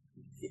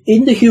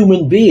in the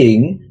human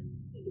being,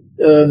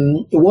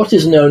 what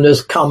is known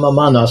as karma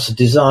manas,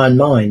 desire and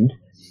mind,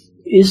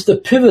 is the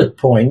pivot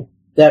point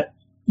that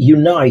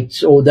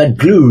unites or that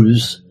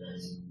glues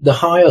the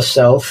higher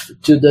self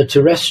to the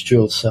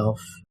terrestrial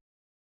self.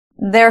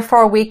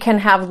 Therefore, we can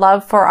have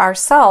love for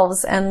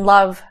ourselves and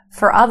love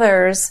for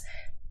others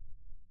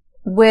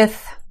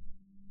with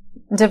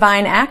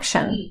divine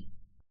action.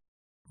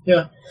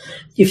 Yeah.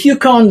 If you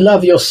can't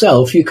love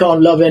yourself, you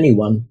can't love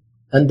anyone.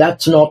 And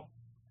that's not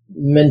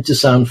meant to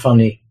sound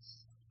funny.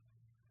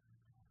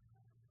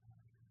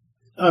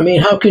 I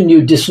mean, how can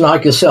you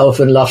dislike yourself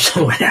and love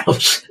someone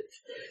else?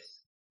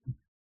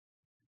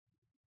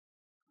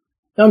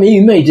 I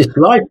mean,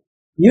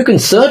 you can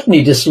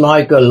certainly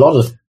dislike a lot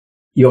of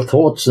your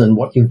thoughts and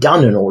what you've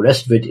done and all the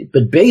rest of it,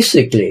 but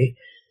basically,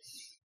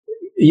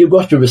 you've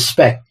got to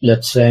respect,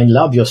 let's say, and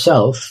love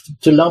yourself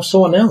to love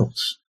someone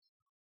else.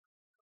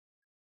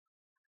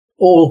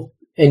 Or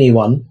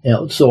anyone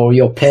else, or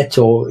your pet,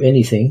 or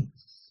anything.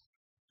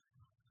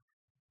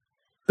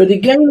 But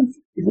again,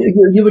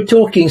 you were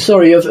talking,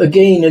 of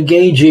again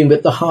engaging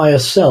with the higher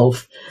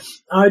self.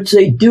 I'd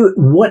say do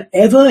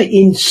whatever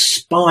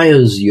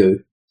inspires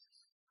you.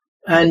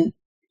 And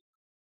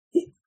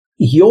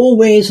your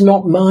way is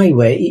not my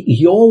way.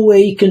 Your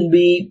way can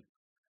be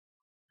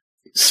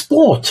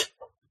sport.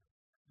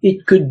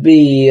 It could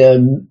be,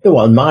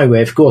 my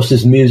way, of course,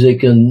 is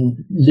music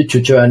and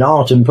literature and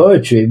art and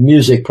poetry,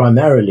 music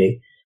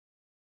primarily.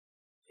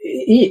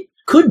 It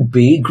could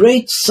be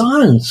great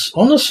science,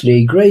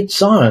 honestly, great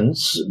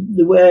science,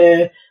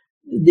 where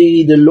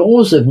the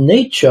laws of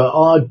nature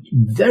are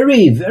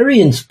very,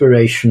 very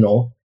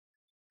inspirational.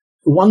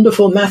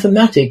 Wonderful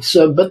mathematics,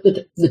 but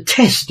the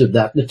test of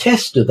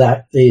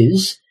that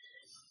is,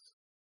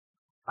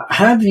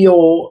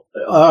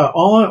 are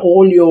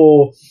all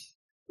your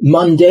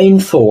mundane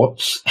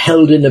thoughts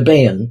held in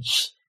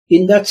abeyance?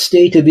 In that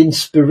state of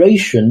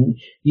inspiration,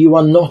 you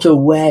are not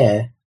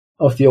aware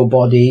of your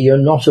body, you're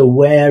not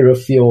aware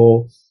of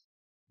your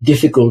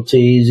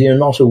difficulties, you're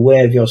not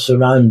aware of your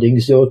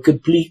surroundings, you're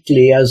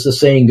completely, as the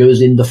saying goes,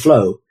 in the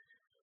flow.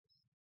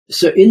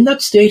 So in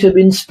that state of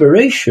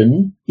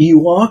inspiration,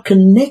 you are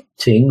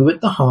connecting with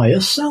the higher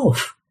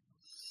self.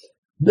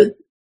 But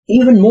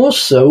even more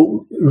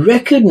so,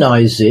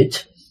 recognize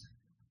it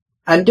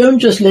And don't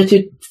just let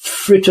it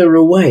fritter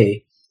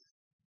away.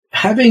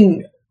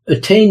 Having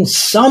attained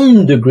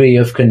some degree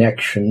of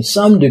connection,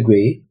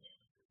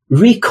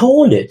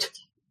 recall it.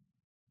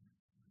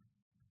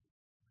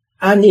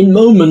 And in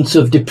moments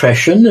of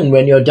depression and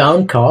when you're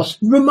downcast,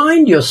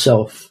 remind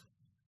yourself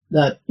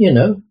that,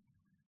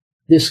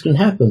 this can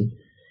happen.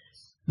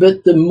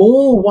 But the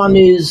more one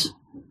is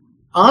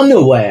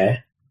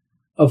unaware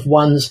of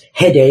one's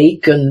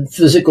headache and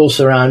physical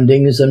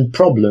surroundings and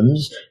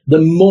problems,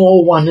 the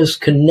more one is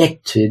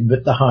connected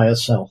with the higher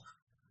self.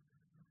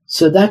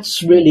 So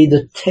that's really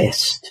the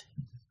test.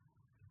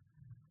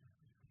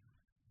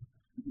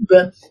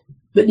 But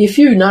if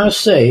you now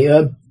say,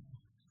 I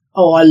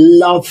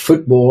love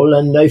football,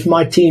 and if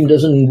my team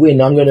doesn't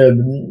win, I'm going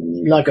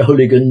to, like a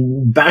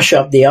hooligan, bash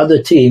up the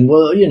other team.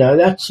 Well,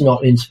 that's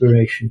not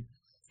inspiration.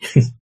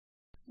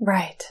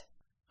 Right.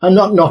 I'm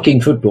not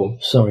knocking football,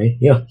 sorry.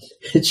 Yeah,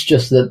 it's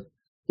just that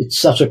it's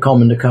such a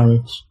common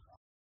occurrence.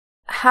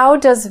 How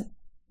does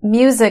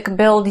music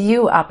build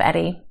you up,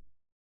 Eddie?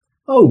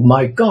 Oh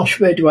my gosh,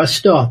 where do I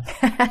start?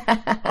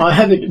 I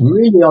have it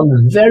really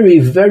on very,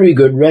 very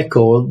good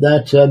record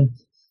that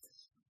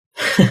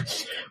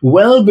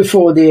well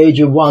before the age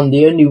of 1,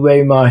 the only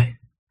way my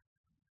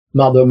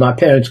mother and my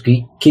parents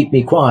could keep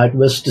me quiet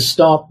was to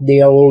start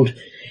the old,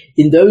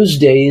 in those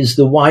days,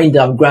 the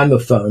wind-up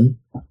gramophone.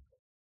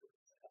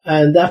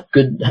 And that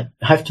could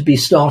have to be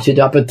started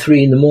up at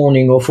 3 in the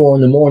morning or 4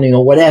 in the morning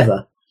or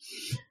whatever.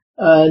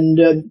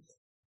 And,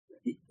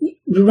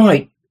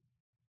 right.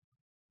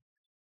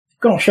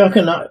 Gosh, how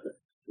can I...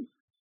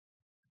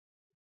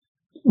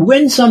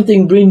 When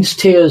something brings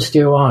tears to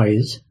your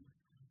eyes,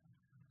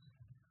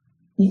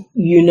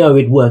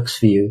 it works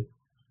for you.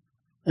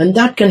 And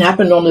that can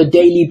happen on a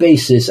daily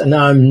basis, and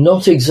I'm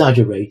not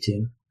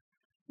exaggerating.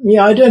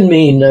 Yeah, I don't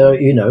mean,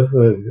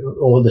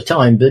 all the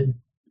time, but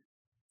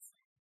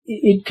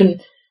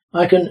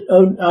I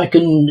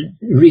can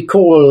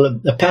recall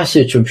a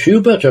passage from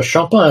Schubert or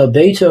Chopin or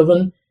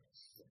Beethoven,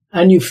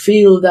 and you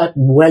feel that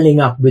welling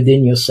up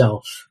within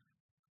yourself.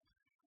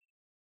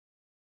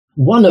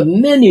 One of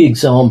many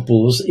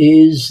examples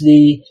is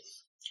the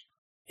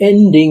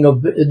ending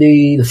of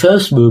the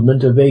first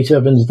movement of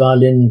Beethoven's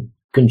violin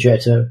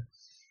concerto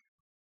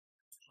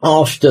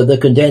after the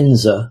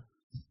cadenza.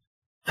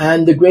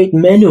 And the great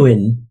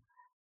Menuhin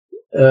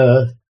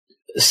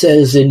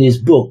says in his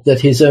book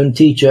that his own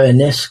teacher,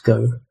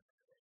 Enesco,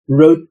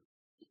 wrote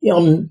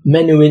on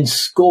Menuhin's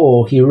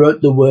score, he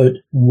wrote the word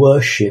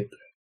worship.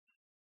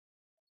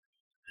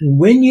 And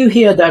when you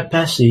hear that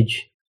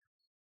passage,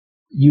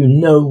 you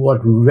know what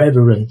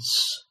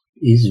reverence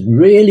is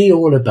really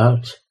all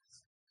about.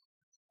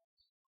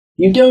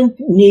 You don't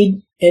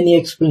need any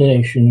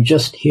explanation,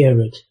 just hear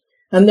it.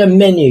 And there are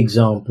many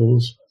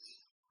examples.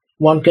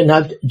 One can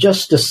have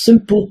just a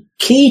simple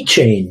key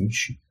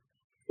change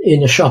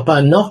in a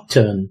Chopin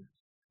nocturne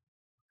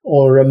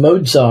or a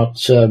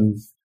Mozart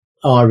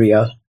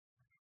aria.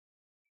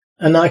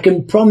 And I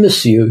can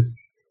promise you,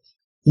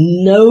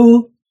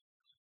 no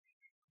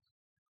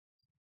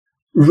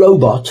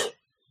robot,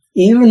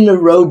 even a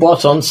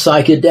robot on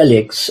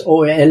psychedelics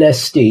or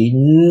LSD,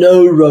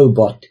 no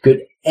robot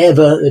could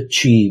ever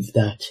achieve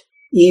that,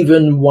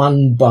 even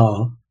one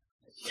bar.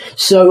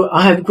 So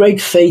I have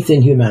great faith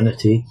in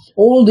humanity.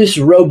 All this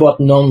robot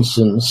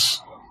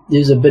nonsense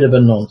is a bit of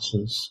a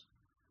nonsense.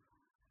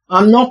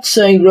 I'm not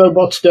saying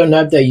robots don't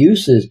have their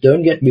uses,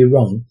 don't get me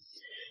wrong.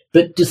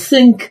 But to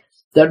think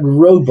that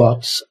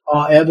robots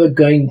are ever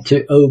going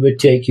to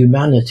overtake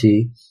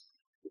humanity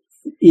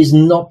is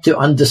not to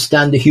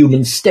understand the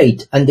human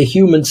state. And the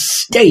human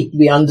state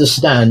we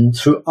understand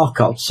through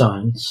occult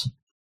science.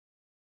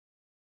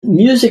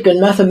 Music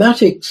and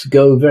mathematics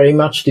go very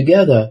much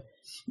together.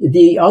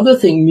 The other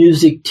thing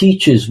music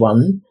teaches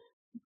one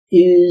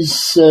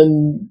is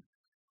the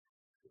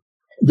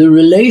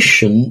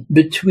relation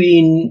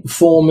between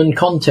form and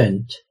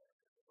content.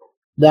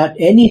 That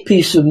any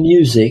piece of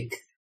music,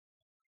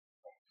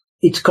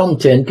 its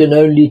content can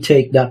only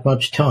take that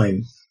much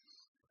time.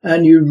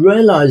 And you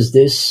realize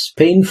this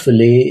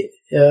painfully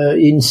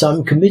in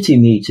some committee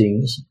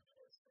meetings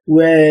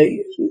where,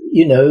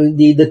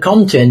 the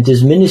content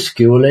is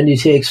minuscule and it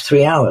takes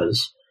 3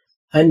 hours.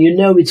 And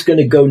it's going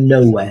to go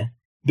nowhere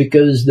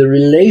because the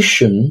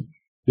relation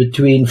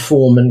between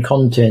form and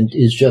content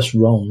is just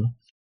wrong.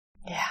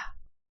 Yeah.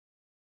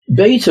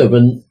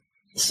 Beethoven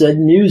said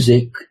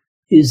music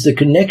is the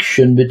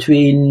connection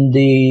between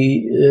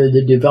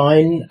the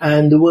divine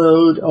and the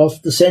world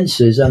of the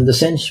senses and the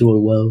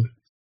sensual world.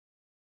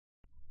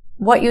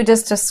 What you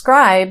just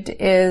described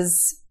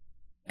is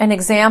an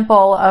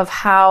example of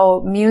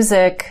how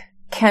music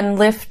can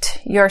lift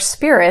your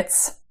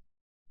spirits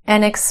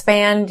and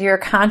expand your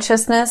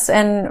consciousness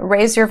and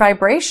raise your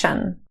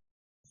vibration.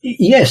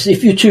 Yes,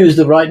 if you choose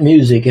the right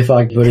music, if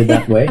I put it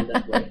that way.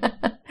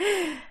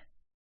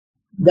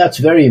 That's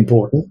very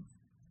important.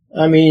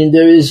 I mean,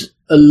 there is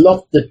a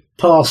lot that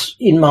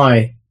in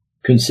my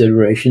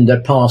consideration,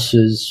 that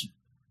passes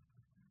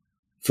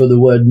for the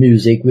word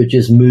music, which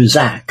is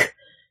muzak.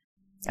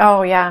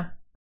 Oh, yeah.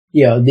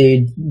 Yeah,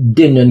 the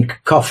din and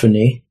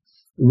cacophony.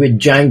 which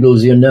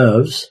jangles your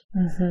nerves.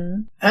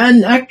 Mm-hmm.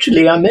 And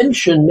actually, I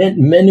mentioned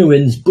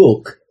Menuhin's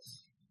book,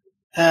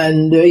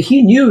 and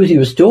he knew what he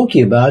was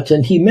talking about,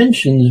 and he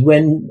mentions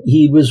when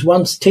he was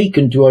once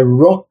taken to a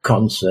rock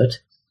concert,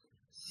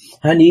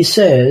 and he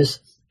says,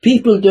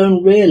 people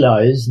don't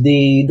realize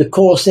the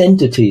coarse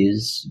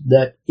entities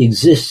that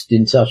exist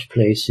in such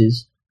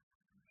places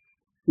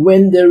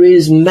when there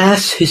is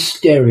mass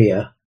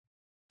hysteria.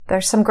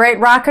 There's some great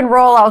rock and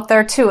roll out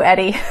there too,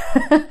 Eddie.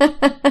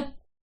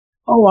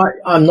 Oh,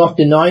 I'm not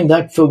denying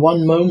that for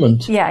one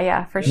moment.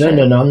 Yeah, for sure.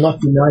 No, I'm not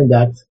denying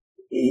that.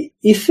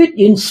 If it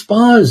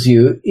inspires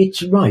you,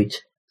 it's right.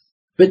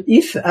 But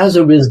if as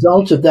a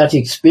result of that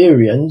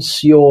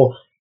experience you're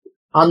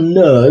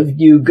unnerved,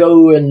 you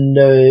go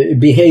and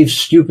behave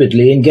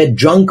stupidly and get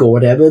drunk or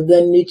whatever,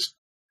 then it's,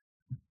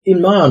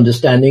 in my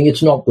understanding,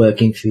 it's not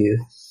working for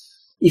you.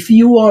 If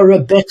you are a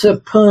better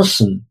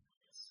person,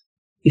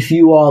 if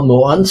you are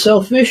more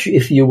unselfish,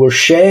 if you will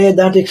share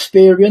that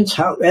experience,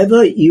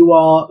 however you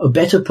are a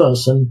better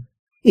person,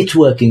 it's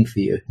working for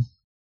you.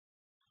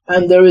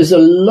 And there is a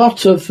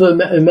lot of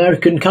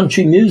American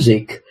country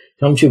music,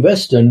 country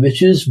western,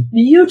 which is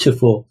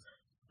beautiful.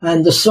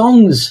 And the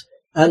songs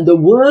and the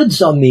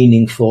words are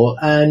meaningful.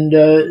 And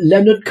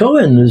Leonard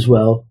Cohen as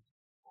well.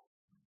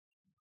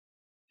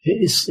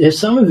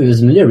 Some of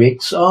his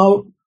lyrics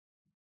are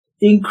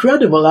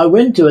incredible. I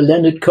went to a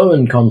Leonard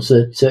Cohen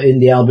concert in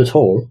the Albert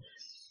Hall.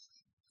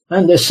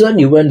 And there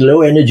certainly weren't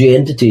low-energy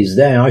entities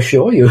there, I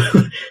assure you.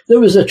 There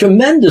was a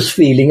tremendous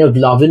feeling of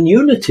love and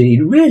unity,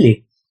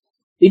 really.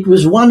 It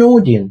was one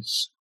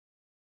audience.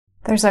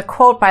 There's a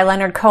quote by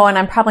Leonard Cohen.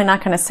 I'm probably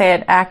not going to say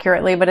it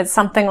accurately, but it's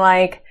something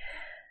like,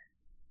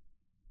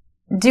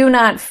 "Do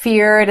not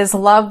fear. It is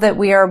love that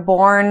we are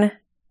born,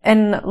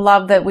 and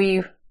love that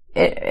we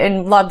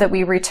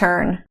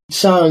return."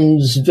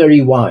 Sounds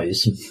very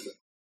wise.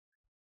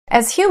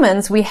 As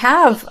humans, we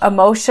have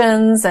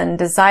emotions and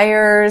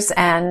desires,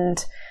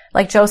 and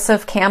like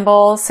Joseph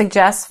Campbell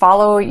suggests,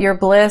 follow your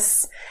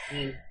bliss.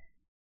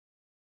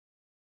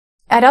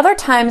 At other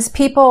times,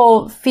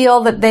 people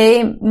feel that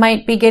they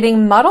might be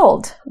getting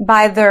muddled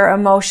by their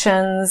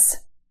emotions.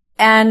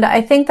 And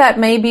I think that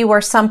may be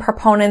where some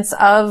proponents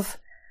of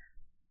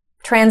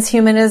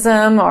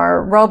transhumanism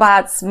or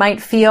robots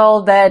might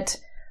feel that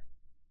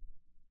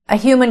a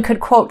human could,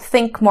 quote,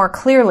 think more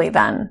clearly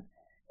then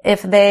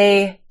if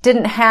they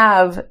didn't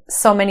have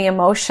so many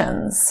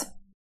emotions.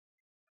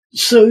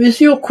 So is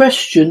your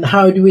question,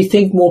 how do we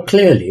think more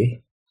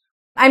clearly?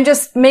 I'm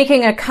just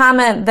making a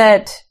comment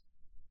that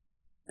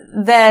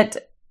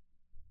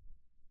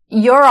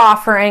you're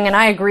offering, and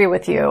I agree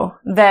with you,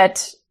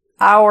 that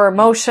our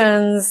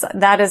emotions,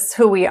 that is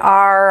who we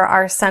are,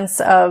 our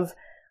sense of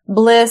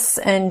bliss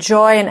and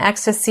joy and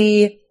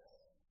ecstasy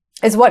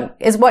is what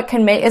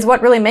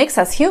really makes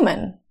us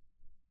human.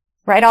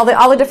 Right? All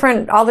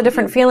the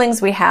different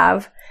feelings we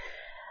have.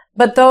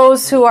 But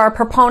those who are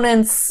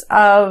proponents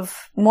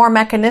of more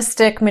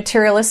mechanistic,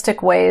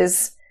 materialistic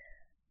ways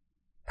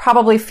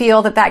probably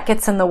feel that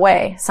gets in the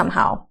way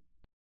somehow.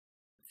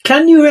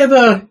 Can you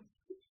ever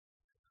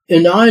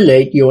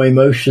annihilate your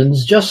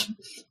emotions? Just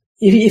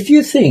if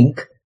you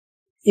think,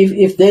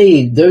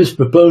 those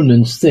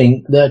proponents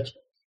think that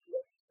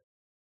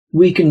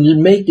we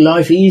can make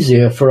life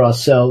easier for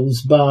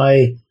ourselves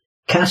by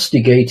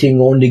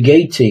castigating or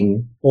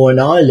negating or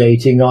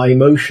annihilating our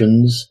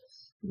emotions,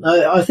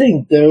 I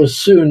think they'll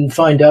soon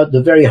find out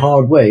the very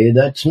hard way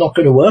that's not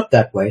going to work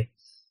that way.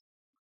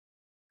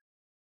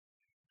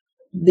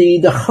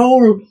 The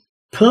whole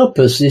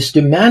purpose is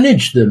to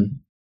manage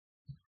them,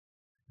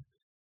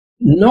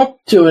 not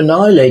to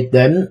annihilate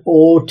them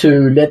or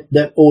to let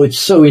them, or it's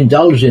so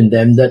indulge in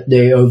them that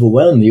they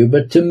overwhelm you,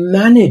 but to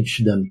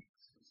manage them.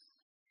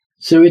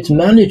 So it's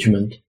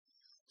management.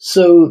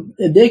 So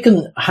they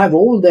can have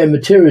all their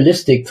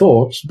materialistic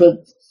thoughts, but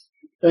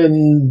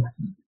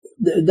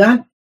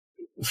that,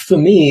 for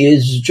me,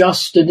 is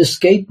just an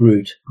escape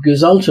route,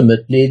 because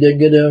ultimately they're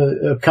going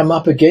to come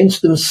up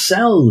against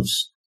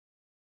themselves.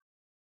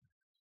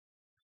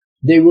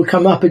 They will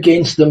come up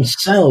against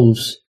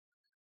themselves.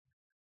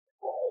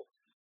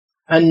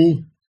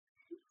 And,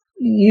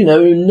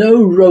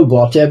 no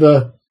robot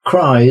ever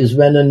cries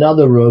when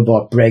another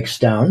robot breaks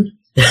down.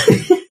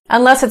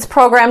 Unless it's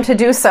programmed to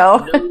do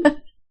so.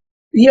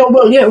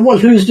 Well,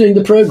 who's doing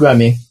the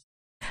programming?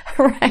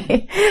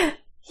 Right.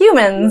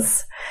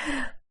 Humans.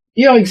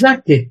 Yeah,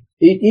 exactly.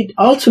 It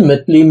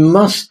ultimately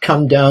must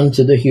come down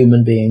to the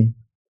human being.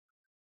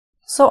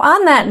 So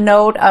on that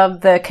note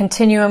of the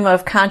continuum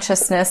of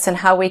consciousness and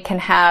how we can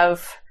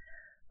have,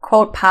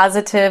 quote,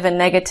 positive and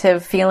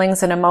negative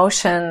feelings and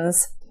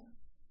emotions,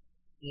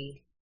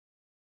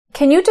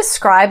 can you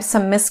describe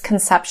some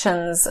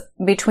misconceptions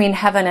between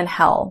heaven and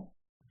hell?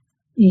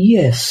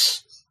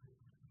 Yes.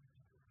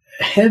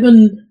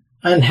 Heaven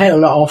and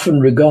hell are often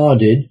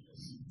regarded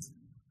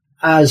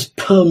as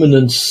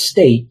permanent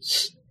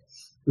states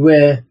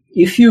where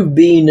if you've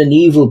been an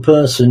evil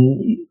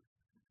person,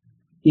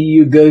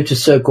 you go to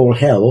so-called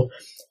hell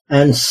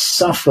and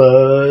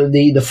suffer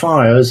the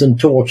fires and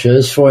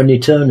tortures for an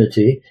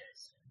eternity.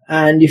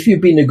 And if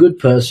you've been a good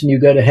person, you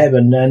go to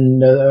heaven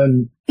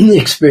and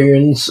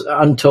experience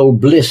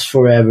untold bliss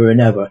forever and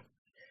ever.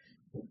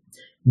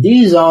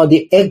 These are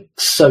the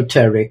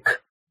exoteric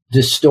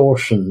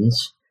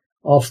distortions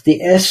of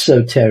the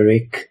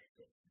esoteric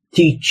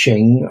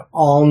teaching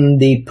on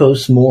the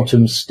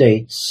post-mortem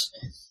states,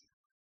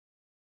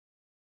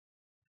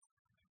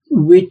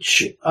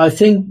 which I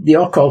think the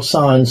occult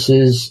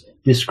sciences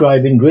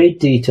describe in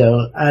great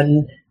detail,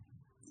 and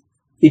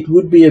it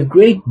would be of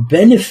great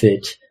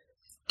benefit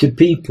to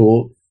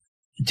people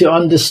to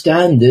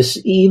understand this,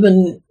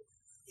 even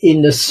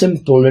in a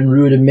simple and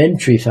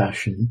rudimentary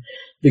fashion,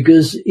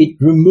 because it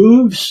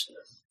removes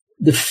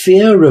the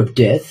fear of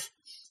death.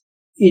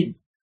 It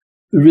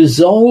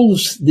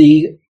resolves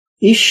the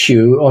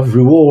issue of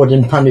reward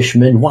and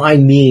punishment, why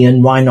me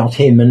and why not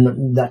him,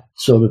 and that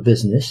sort of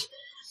business.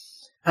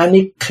 And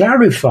it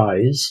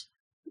clarifies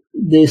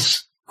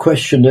this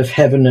question of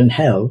heaven and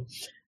hell,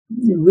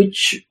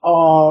 which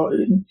are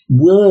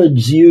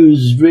words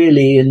used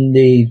really in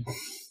the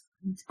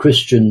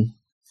Christian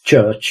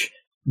church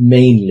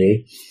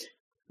mainly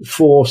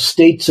for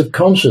states of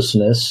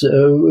consciousness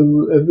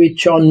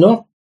which are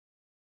not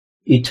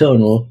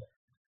eternal,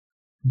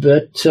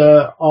 but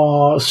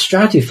are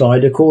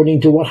stratified according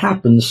to what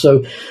happens.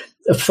 So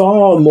a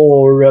far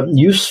more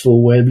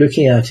useful way of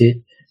looking at it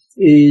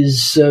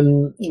is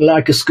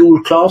like a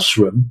school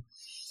classroom,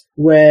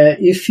 where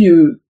if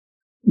you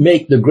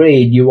make the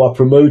grade, you are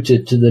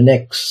promoted to the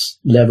next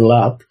level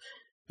up.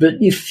 But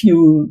if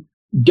you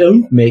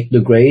don't make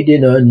the grade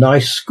in a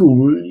nice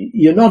school,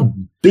 you're not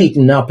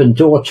beaten up and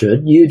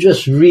tortured. You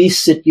just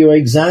resit your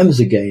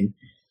exams again.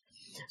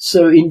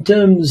 So in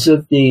terms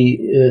of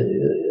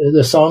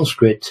the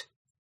Sanskrit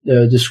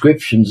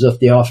descriptions of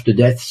the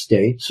after-death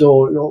states,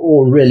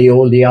 or really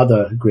all the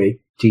other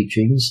great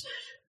teachings,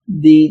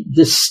 the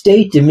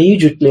state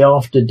immediately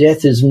after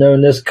death is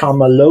known as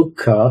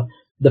Kamaloka,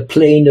 the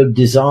plane of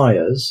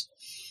desires,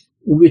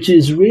 which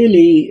is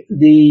really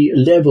the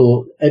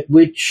level at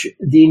which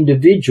the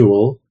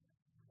individual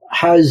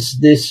has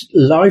this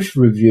life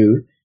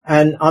review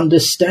and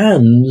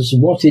understands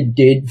what it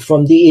did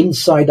from the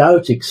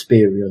inside-out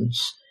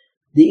experience.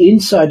 The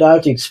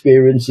inside-out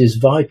experience is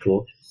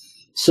vital.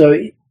 So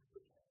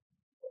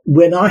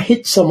when I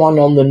hit someone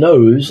on the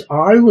nose,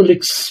 I will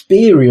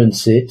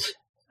experience it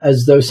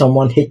as though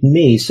someone hit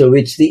me. So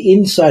it's the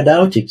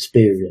inside-out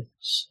experience.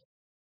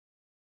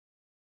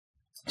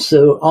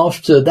 So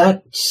after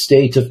that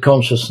state of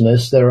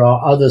consciousness, there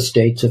are other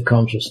states of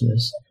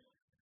consciousness.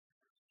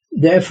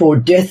 Therefore,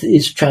 death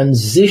is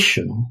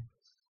transition.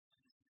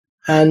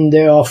 And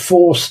there are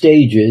 4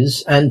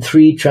 stages and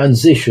 3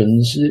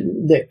 transitions.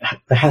 There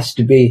has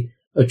to be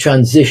a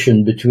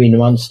transition between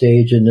one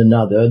stage and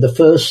another. The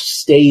first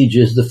stage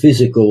is the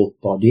physical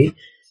body.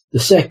 The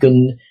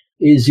second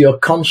is your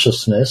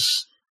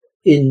consciousness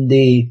in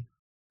the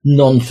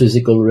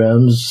non-physical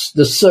realms,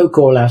 the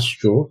so-called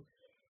astral.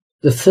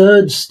 The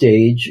third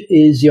stage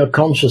is your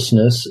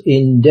consciousness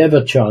in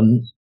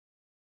Devachan,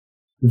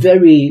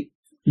 very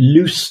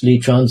loosely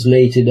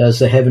translated as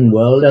the heaven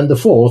world, and the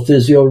fourth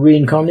is your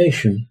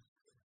reincarnation.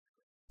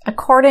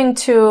 According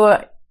to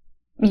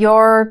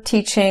your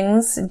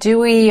teachings, do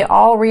we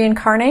all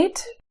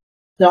reincarnate?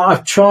 Now,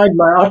 I've tried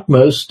my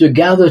utmost to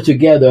gather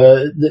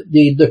together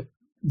the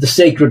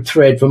sacred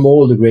thread from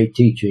all the great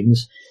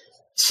teachings.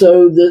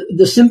 So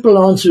the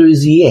simple answer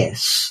is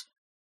yes.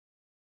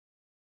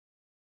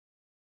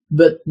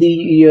 But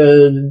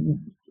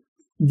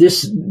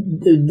this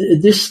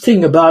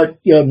thing about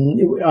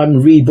I'm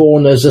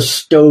reborn as a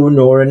stone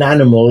or an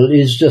animal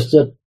is just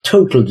a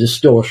total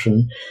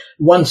distortion.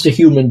 Once a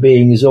human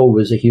being is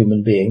always a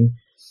human being.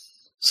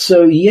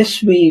 So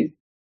yes, we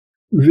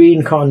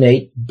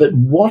reincarnate, but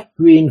what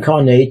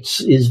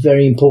reincarnates is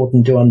very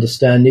important to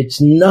understand. It's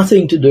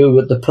nothing to do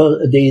with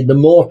the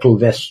mortal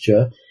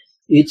vesture.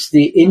 It's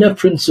the inner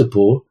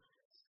principle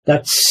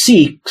that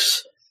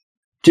seeks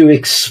to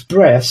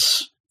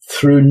express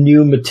through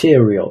new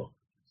material.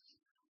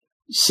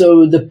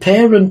 So the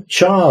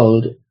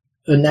parent-child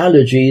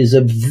analogy is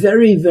a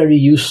very, very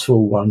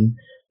useful one.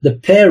 The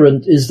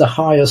parent is the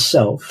higher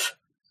self.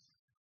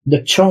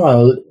 The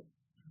child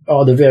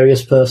are the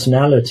various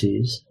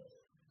personalities.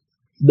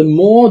 The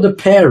more the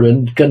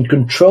parent can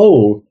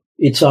control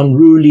its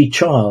unruly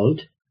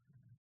child,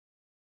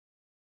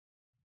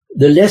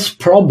 the less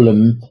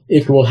problem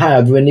it will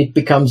have when it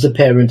becomes a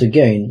parent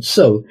again.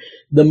 So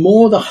the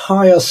more the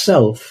higher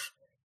self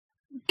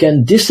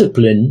can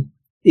discipline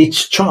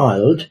its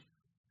child,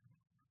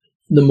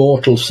 the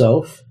mortal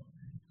self,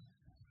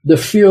 the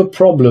fewer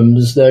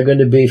problems there are going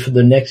to be for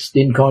the next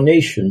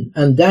incarnation.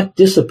 And that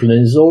discipline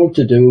is all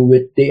to do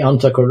with the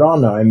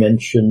antakarana I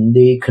mentioned,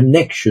 the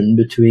connection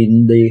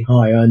between the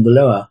higher and the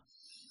lower.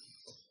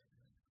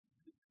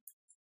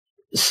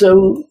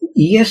 So,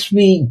 yes,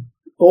 we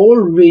all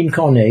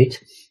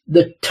reincarnate.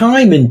 The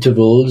time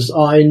intervals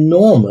are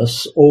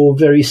enormous or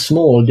very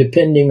small,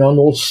 depending on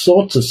all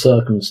sorts of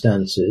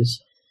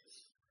circumstances.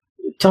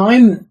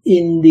 Time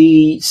in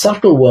the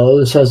subtle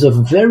worlds has a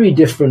very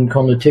different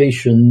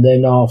connotation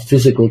than our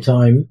physical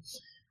time.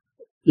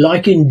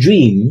 like in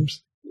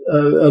dreams,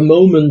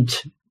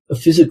 a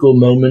physical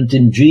moment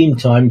in dream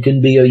time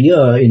can be a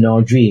year in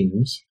our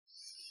dreams.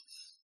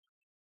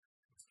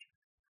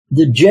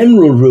 The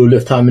general rule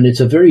of thumb, and it's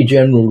a very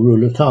general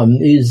rule of thumb,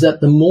 is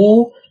that the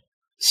more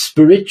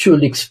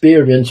spiritual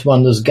experience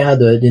one has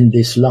gathered in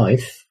this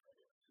life,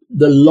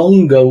 the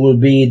longer will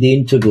be the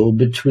interval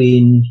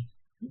between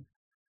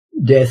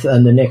death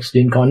and the next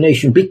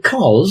incarnation,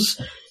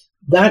 because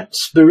that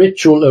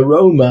spiritual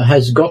aroma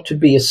has got to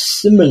be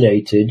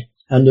assimilated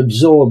and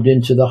absorbed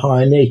into the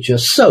higher nature.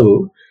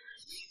 So,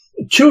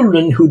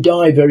 children who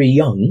die very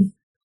young,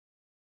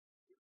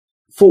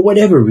 for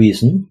whatever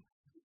reason,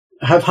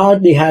 have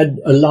hardly had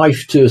a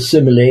life to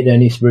assimilate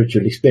any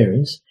spiritual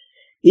experience.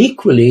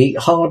 Equally,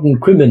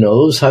 hardened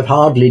criminals have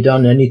hardly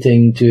done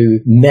anything to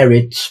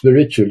merit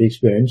spiritual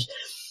experience.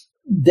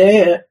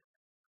 Their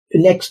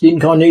next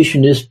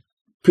incarnation is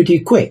pretty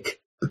quick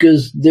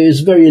because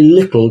there's very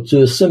little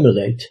to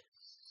assimilate.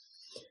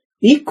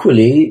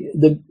 Equally,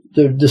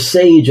 the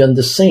sage and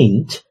the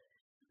saint,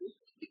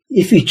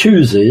 if he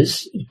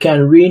chooses,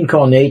 can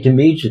reincarnate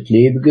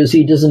immediately because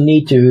he doesn't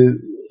need to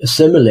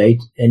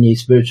assimilate any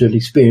spiritual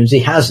experience. He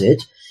has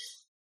it.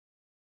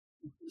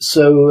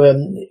 So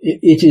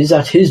it is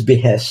at his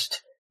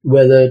behest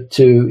whether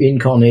to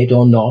incarnate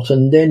or not.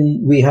 And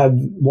then we have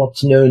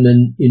what's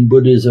known in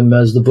Buddhism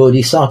as the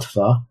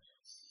Bodhisattva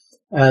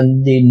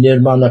and the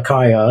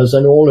Nirmanakayas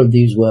and all of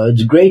these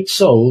words, great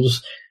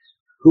souls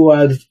who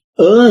have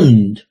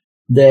earned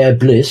their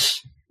bliss,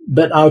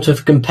 but out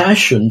of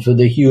compassion for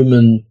the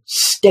human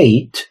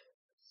state,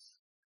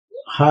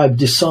 have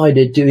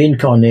decided to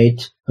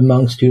incarnate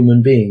amongst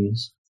human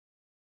beings.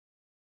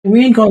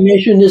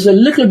 Reincarnation is a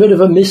little bit of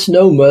a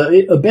misnomer.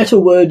 A better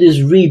word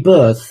is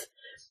rebirth,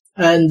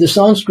 and the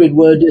Sanskrit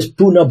word is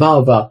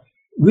punabhava,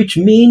 which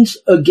means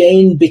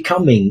again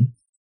becoming.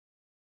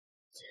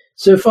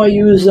 So if I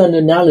use an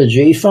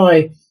analogy, if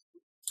I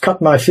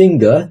cut my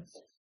finger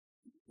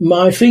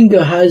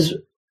has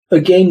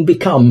again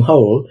become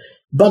whole,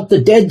 but the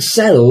dead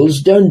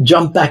cells don't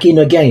jump back in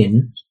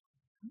again.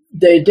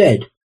 They're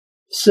dead.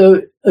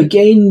 So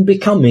again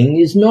becoming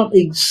is not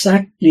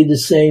exactly the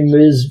same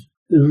as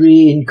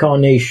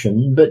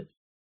reincarnation, but,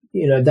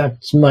 that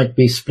might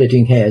be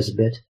splitting hairs a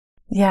bit.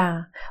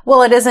 Yeah.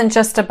 Well, it isn't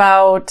just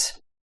about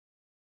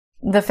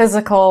the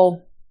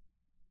physical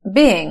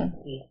being.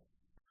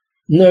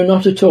 No,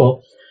 not at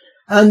all.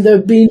 And there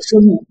have been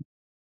some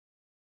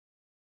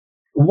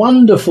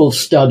wonderful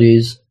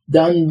studies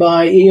done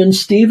by Ian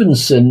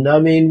Stevenson,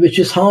 which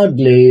is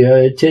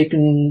hardly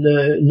taken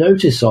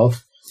notice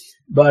of,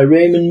 by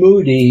Raymond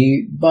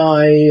Moody,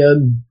 by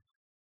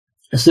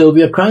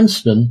Sylvia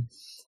Cranston.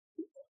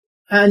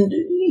 And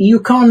you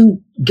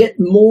can't get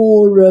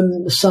more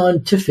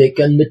scientific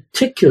and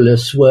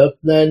meticulous work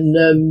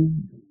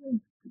than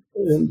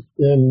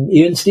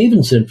Ian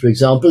Stevenson, for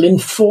example, in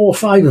 4 or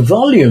 5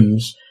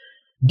 volumes.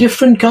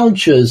 Different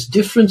cultures,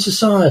 different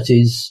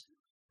societies.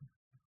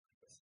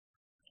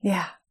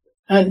 Yeah.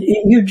 And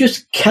you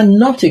just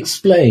cannot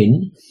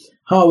explain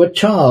how a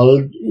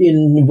child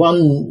in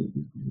one,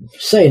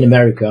 say in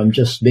America, I'm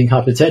just being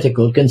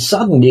hypothetical, can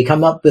suddenly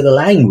come up with a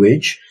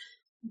language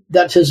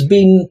that has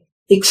been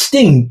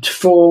extinct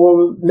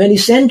for many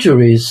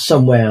centuries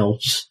somewhere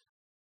else.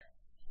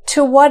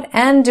 To what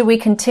end do we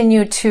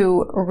continue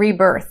to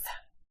rebirth?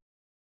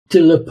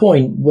 Till a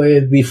point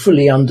where we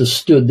fully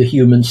understood the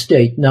human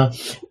state. Now,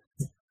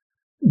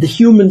 the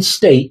human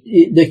state,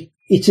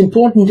 it's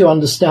important to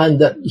understand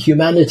that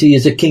humanity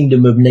is a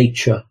kingdom of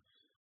nature.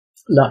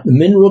 Like the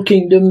mineral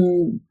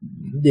kingdom,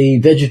 the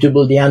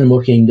vegetable, the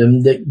animal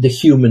kingdom, the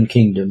human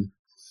kingdom.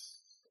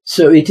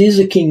 So it is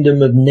a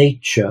kingdom of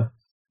nature.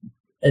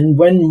 And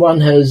when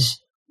one has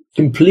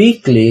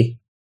completely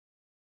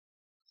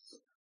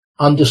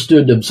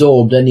understood,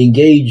 absorbed, and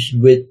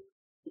engaged with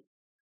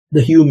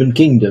the human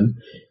kingdom,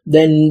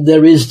 then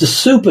there is the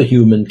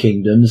superhuman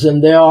kingdoms,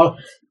 and there are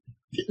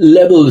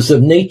levels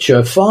of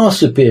nature far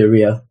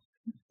superior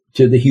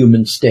to the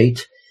human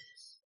state.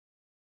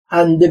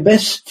 And the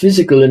best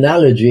physical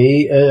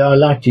analogy I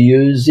like to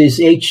use is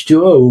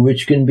H2O,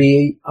 which can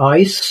be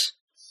ice,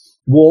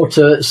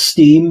 water,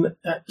 steam,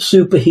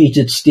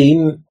 superheated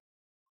steam,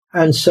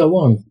 and so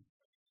on.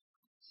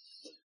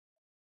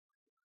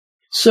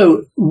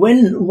 So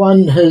when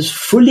one has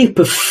fully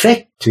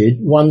perfected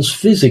one's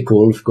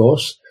physical, of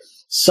course,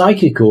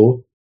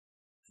 psychical,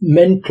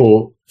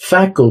 mental,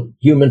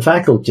 human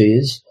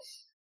faculties,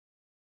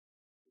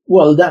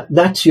 well,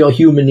 that's your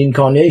human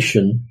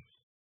incarnation,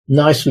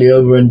 nicely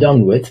over and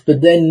done with, but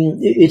then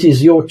it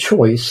is your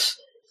choice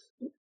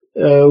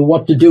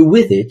what to do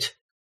with it.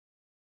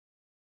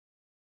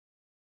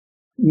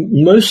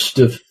 Most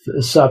of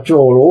such,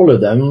 or all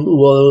of them,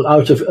 will,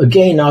 out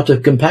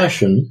of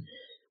compassion,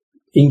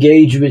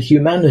 engage with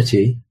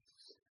humanity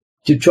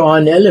to try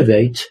and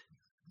elevate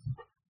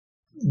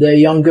their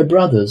younger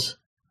brothers,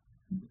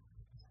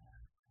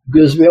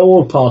 because we're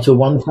all part of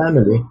one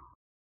family.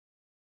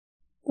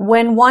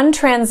 When one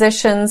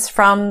transitions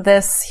from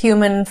this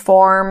human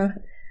form,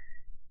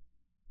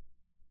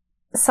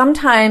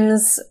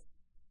 sometimes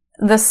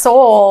the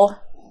soul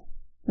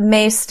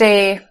may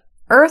stay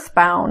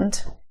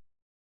earthbound.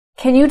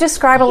 Can you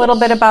describe a little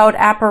bit about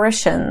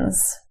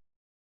apparitions?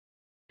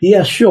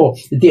 Yeah, sure.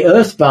 The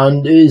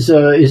earthbound is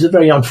a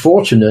very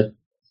unfortunate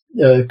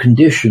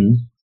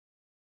condition.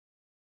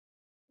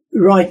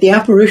 Right, the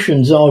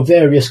apparitions are of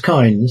various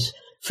kinds.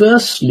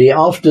 Firstly,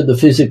 after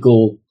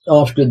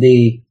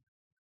the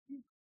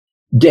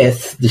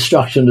death,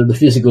 destruction of the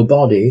physical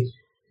body,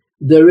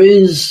 there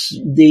is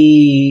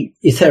the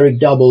etheric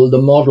double,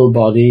 the model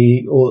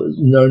body, or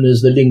known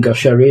as the Linga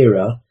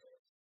Sharira.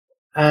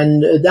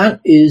 And that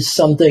is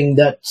something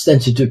that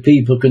sensitive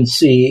people can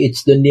see.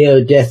 It's the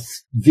near-death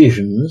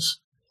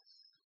visions.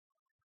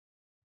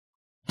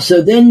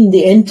 So then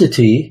the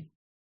entity,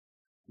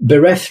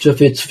 bereft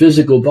of its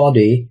physical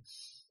body,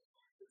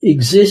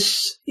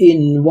 exists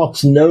in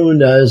what's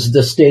known as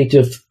the state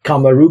of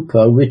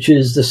Kamarupa, which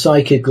is the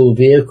psychical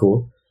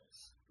vehicle,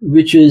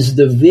 which is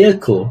the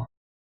vehicle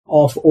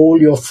of all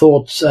your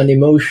thoughts and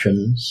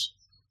emotions.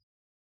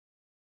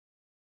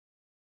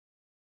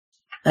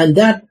 And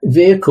that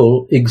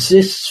vehicle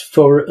exists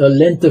for a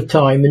length of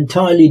time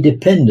entirely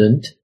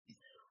dependent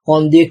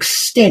on the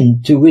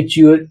extent to which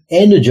you have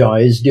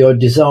energized your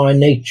desire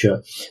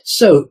nature.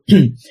 So,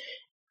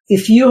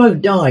 if you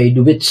have died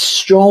with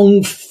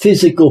strong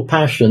physical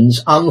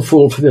passions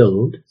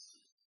unfulfilled,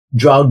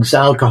 drugs,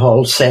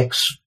 alcohol,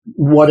 sex,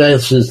 what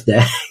else is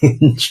there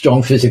in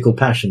strong physical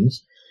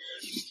passions,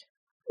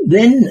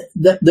 then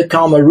the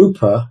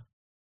Kamarupa,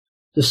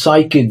 the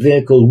psychic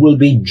vehicle, will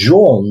be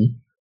drawn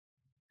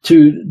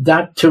to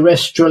that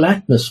terrestrial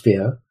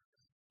atmosphere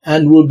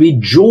and will be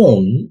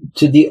drawn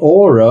to the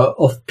aura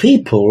of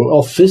people,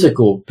 of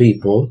physical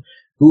people,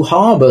 who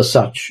harbor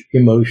such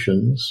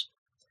emotions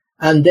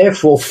and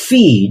therefore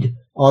feed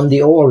on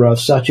the aura of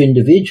such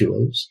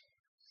individuals.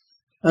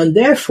 And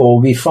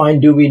therefore we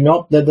find, do we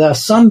not, that there are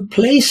some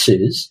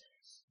places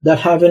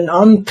that have an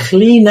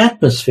unclean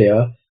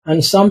atmosphere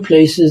and some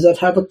places that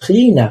have a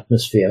clean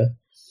atmosphere.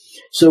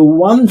 So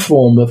one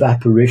form of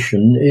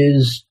apparition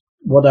is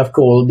what I've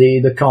called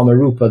the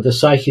Kamarupa, the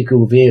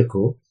psychical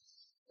vehicle,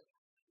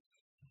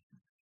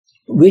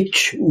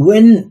 which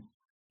when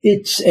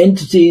its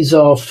entities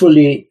are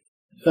fully,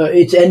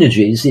 its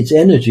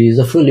energies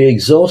are fully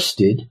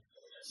exhausted,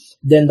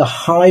 then the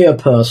higher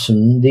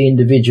person, the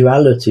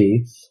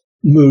individuality,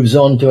 moves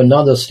on to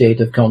another state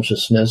of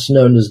consciousness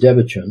known as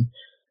devachan.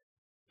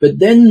 But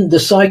then the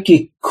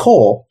psychic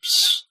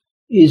corpse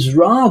is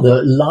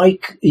rather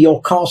like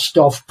your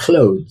cast-off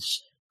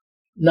clothes.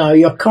 Now,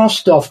 your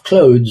cast-off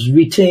clothes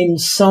retain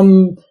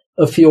some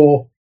of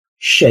your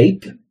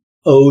shape,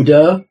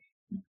 odor,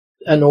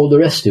 and all the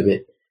rest of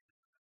it.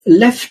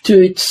 Left to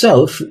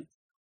itself,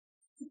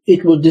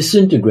 it will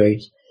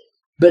disintegrate.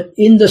 But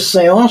in the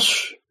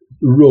seance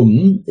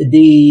room,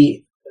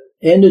 the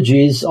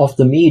energies of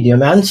the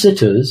medium and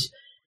sitters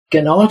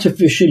can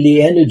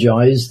artificially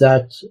energize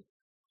that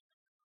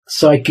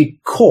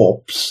psychic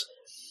corpse,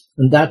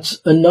 and that's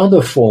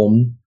another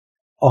form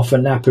of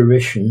an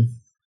apparition.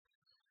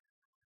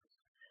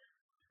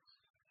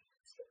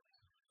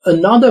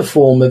 Another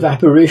form of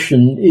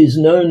apparition is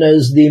known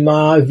as the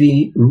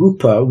Mahavi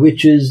Rupa,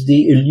 which is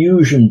the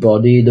illusion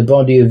body, the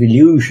body of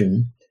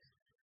illusion.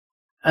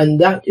 And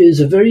that is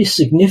a very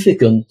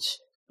significant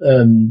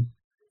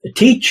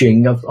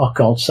teaching of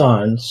occult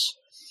science,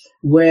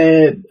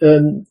 where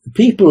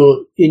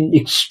people in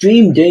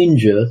extreme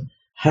danger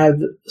have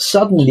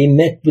suddenly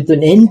met with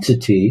an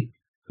entity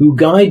who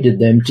guided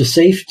them to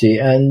safety.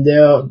 And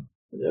there are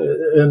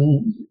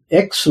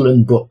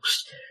excellent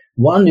books.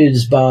 One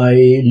is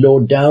by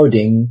Lord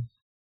Dowding,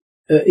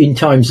 In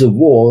Times of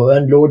War,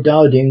 and Lord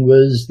Dowding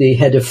was the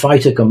head of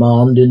fighter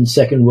command in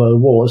Second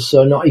World War,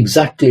 so not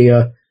exactly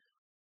a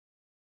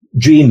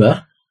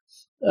dreamer.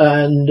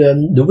 And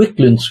the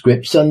Wickland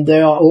scripts, and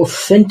there are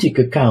authentic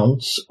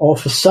accounts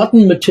of a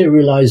sudden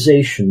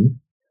materialization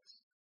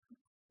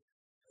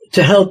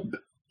to help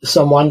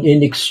someone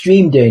in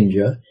extreme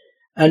danger,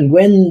 and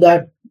when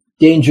that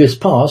danger is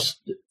past,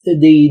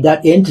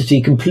 that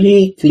entity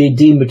completely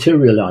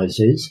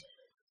dematerializes.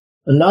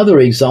 Another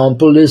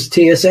example is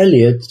T.S.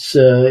 Eliot's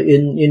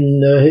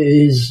in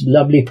his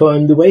lovely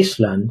poem *The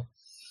Wasteland*.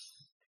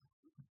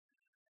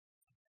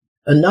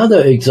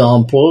 Another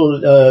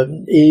example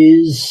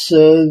is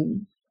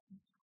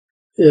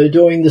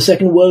during the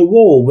Second World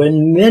War,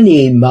 when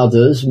many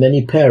mothers,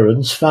 many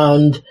parents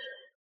found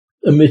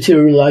a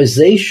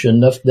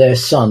materialization of their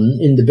son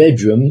in the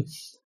bedroom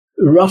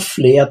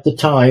roughly at the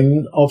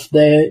time of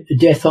their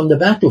death on the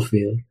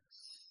battlefield.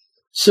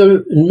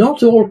 So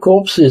not all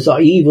corpses are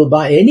evil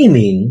by any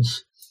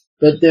means,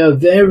 but there are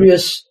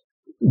various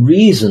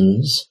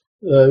reasons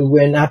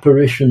when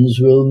apparitions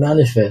will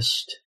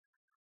manifest.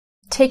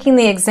 Taking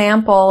the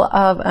example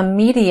of a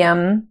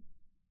medium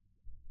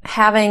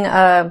having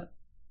a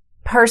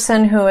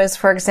person who is,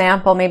 for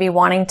example, maybe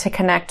wanting to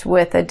connect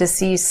with a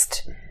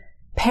deceased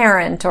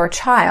parent or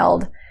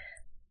child,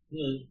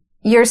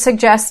 you're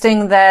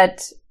suggesting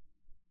that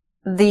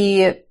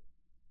the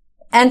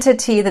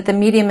entity that the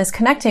medium is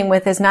connecting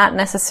with is not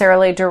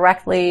necessarily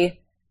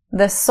directly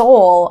the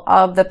soul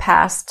of the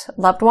past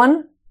loved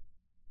one,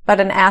 but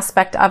an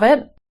aspect of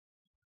it?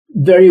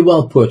 Very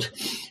well put.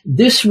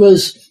 This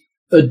was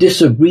a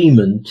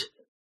disagreement,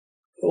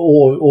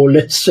 or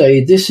let's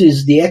say this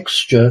is the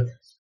extra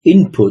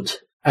input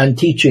and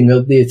teaching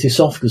of the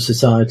Theosophical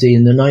Society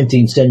in the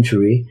 19th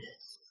century,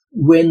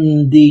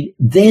 when the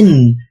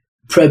then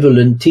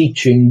prevalent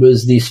teaching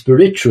was the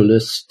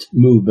spiritualist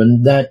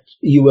movement, that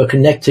you were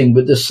connecting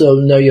with the soul.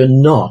 No, you're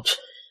not.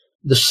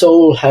 The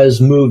soul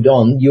has moved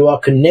on. You are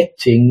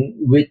connecting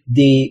with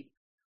the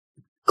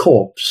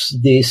corpse,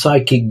 the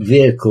psychic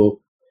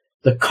vehicle,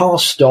 the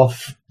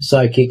cast-off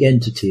psychic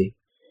entity,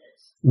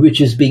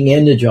 which is being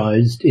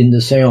energized in the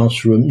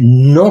seance room,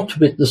 not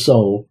with the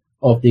soul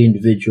of the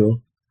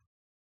individual.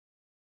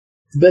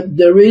 But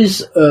there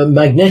is a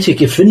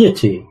magnetic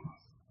affinity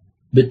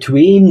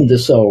between the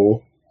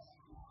soul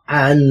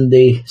and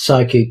the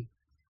psychic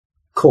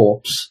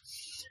corpse,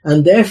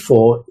 and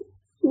therefore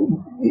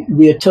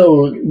we are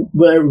told,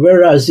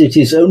 whereas it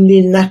is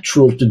only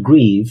natural to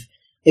grieve,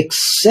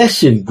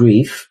 excessive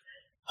grief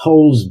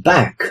holds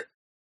back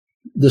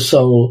the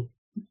soul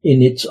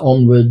in its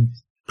onward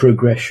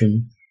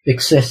progression.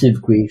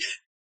 Excessive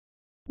grief.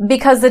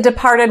 Because the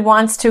departed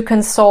wants to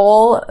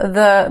console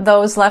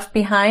those left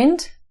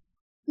behind?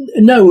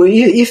 No,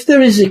 if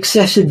there is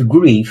excessive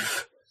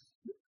grief,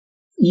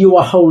 you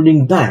are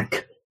holding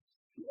back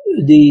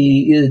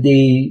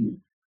the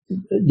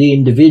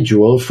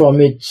individual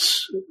from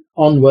its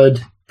onward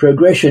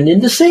progression, in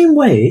the same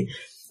way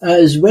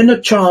as when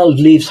a child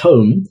leaves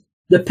home,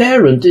 the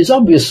parent is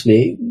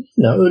obviously,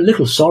 a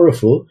little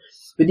sorrowful.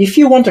 But if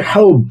you want to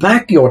hold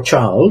back your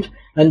child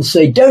and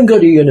say, don't go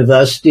to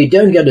university,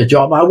 don't get a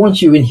job, I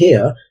want you in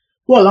here,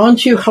 well,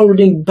 aren't you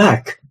holding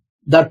back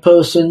that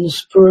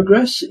person's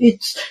progress?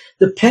 It's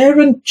the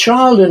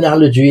parent-child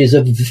analogy is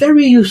a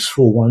very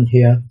useful one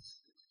here.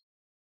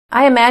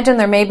 I imagine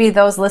there may be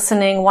those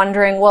listening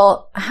wondering,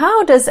 well,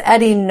 how does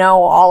Eddie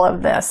know all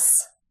of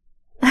this?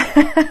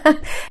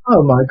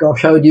 Oh my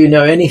gosh, how do you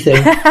know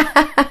anything?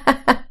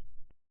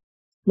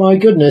 My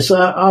goodness,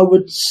 I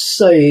would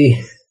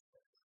say,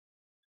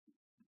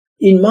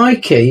 in my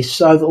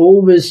case, I've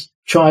always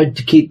tried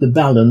to keep the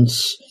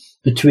balance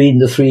between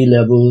the three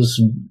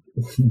levels.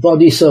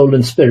 Body, soul,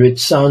 and spirit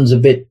sounds a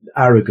bit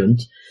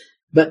arrogant,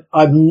 but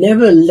I've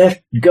never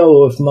let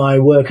go of my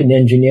work in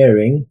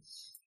engineering,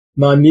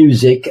 my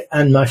music,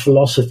 and my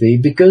philosophy,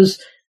 because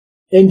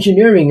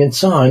engineering and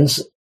science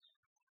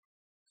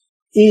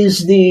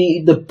is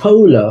the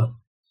polar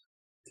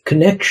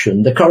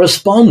connection, the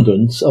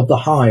correspondence of the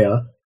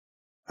higher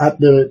at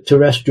the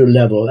terrestrial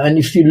level. And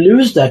if you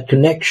lose that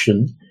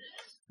connection,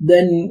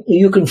 then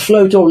you can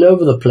float all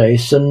over the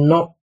place and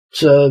not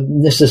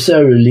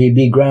necessarily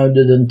be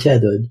grounded and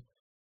tethered.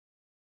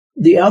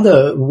 The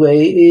other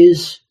way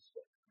is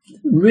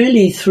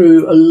really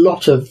through a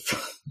lot of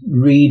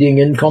reading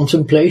and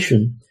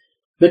contemplation.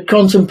 But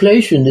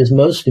contemplation is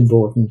most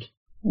important.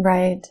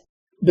 Right.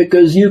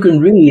 Because you can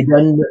read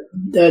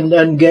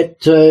and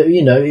get,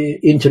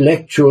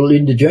 intellectual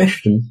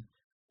indigestion.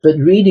 But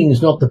reading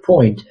is not the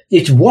point.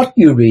 It's what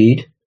you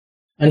read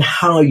and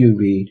how you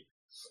read.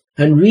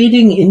 And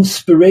reading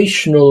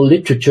inspirational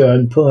literature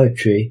and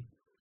poetry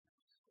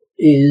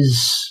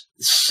is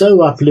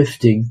so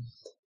uplifting.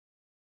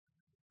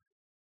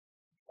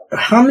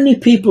 How many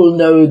people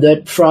know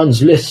that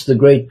Franz Liszt, the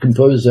great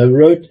composer,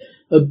 wrote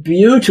a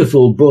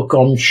beautiful book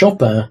on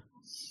Chopin?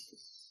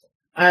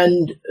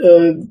 And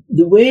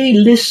the way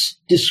Liszt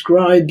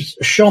describes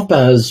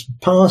Chopin's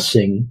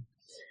passing,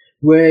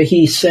 where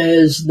he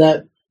says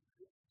that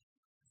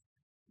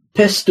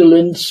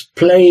pestilence,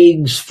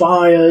 plagues,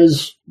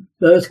 fires,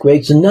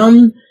 earthquakes,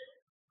 none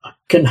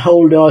can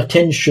hold our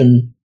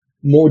attention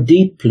more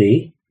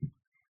deeply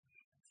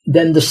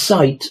than the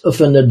sight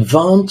of an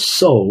advanced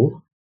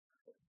soul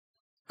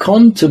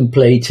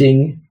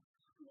contemplating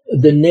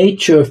the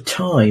nature of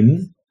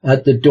time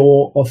at the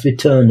door of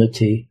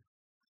eternity.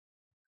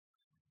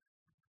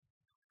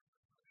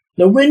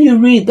 Now, when you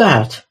read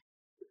that,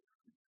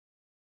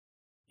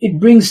 it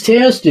brings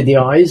tears to the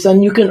eyes,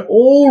 and you can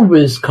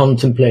always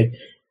contemplate.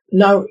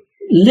 Now,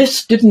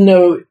 Liszt didn't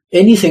know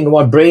anything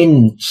about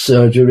brain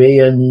surgery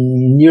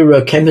and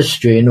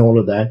neurochemistry and all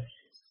of that,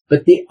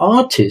 but the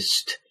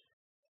artist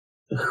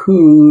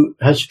who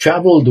has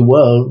traveled the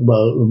world,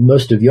 well,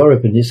 most of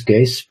Europe in this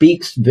case,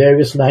 speaks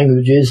various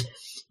languages,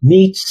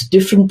 meets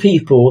different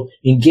people,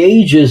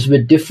 engages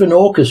with different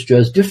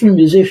orchestras, different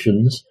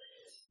musicians,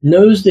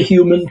 knows the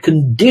human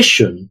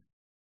condition,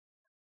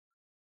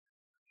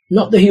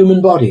 not the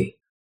human body.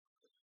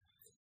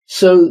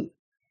 So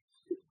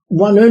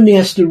one only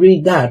has to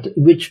read that,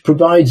 which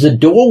provides a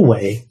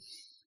doorway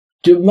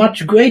to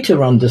much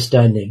greater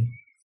understanding.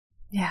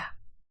 Yeah.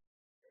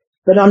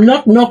 But I'm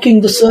not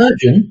knocking the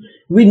surgeon.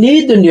 We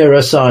need the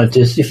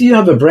neuroscientist. If you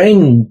have a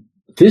brain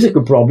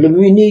physical problem,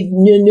 we need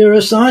a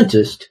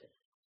neuroscientist.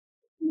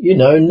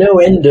 No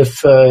end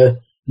of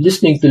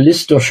listening to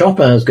Liszt or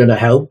Chopin is going to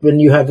help when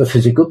you have a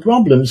physical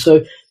problem.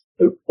 So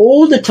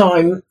all the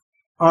time,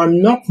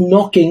 I'm not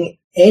knocking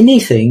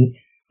anything.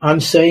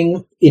 I'm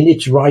saying in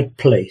its right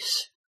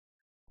place.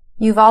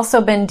 You've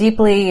also been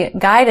deeply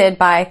guided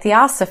by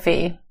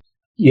Theosophy.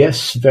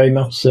 Yes, very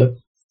much so.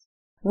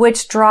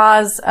 Which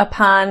draws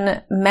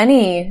upon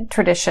many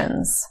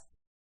traditions.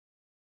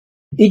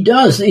 It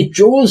does. It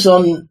draws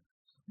on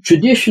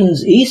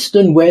traditions, East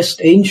and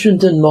West,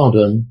 ancient and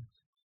modern.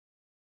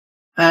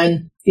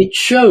 And it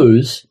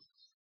shows,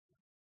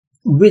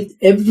 with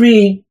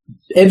every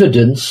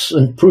evidence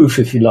and proof,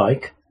 if you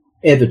like,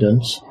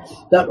 evidence,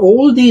 that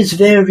all these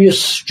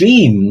various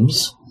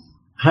streams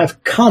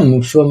have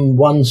come from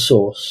one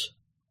source.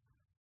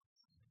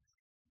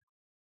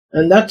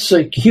 And that's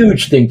a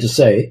huge thing to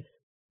say,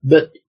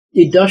 but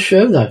it does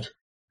show that.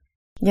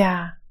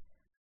 Yeah.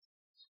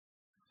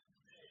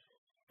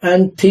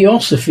 And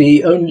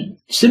Theosophy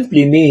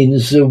simply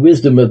means the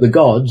wisdom of the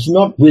gods,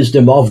 not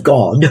wisdom of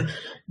God,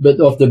 but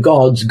of the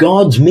gods.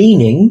 Gods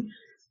meaning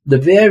the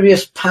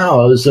various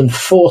powers and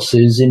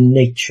forces in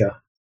nature.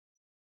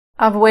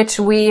 Of which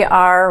we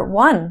are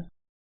one.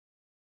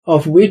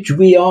 Of which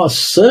we are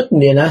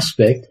certainly an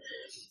aspect.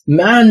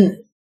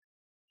 Man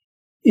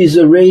is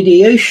a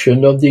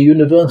radiation of the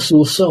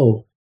universal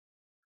soul.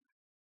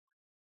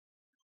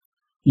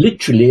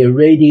 Literally a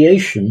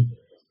radiation,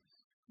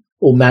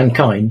 or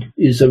mankind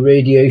is a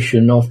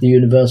radiation of the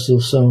universal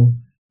soul.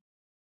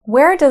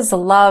 Where does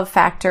love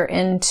factor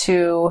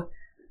into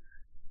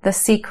the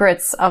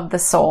secrets of the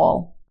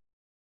soul?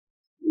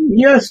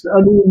 Yes,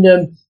 I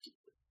mean,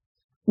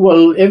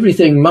 well,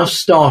 everything must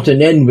start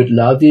and end with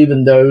love,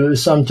 even though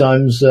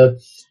sometimes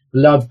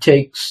love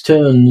takes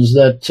turns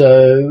that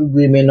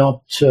we may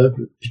not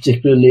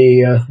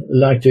particularly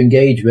like to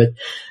engage with.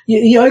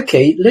 Yeah,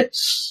 okay,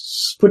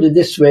 let's put it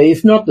this way.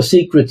 If not the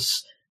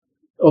secrets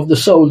of the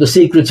soul, the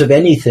secrets of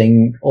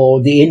anything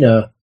or the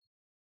inner,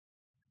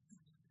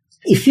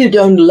 if you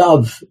don't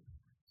love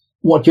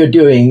what you're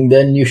doing,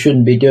 then you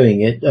shouldn't be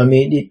doing it. I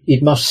mean,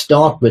 it must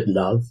start with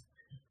love.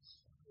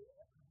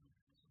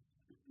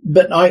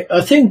 But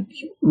I think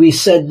we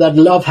said that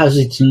love has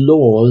its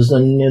laws,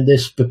 and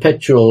this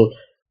perpetual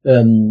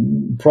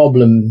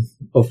problem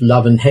of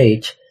love and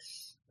hate.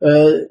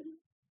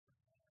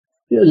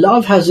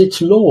 Love has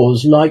its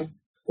laws, like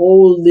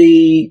all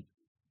the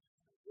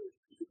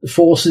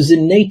forces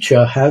in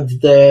nature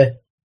have their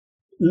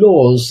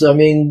laws. I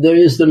mean, there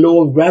is the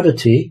law of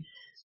gravity.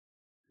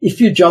 If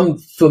you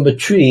jump from a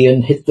tree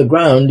and hit the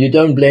ground, you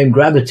don't blame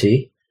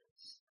gravity.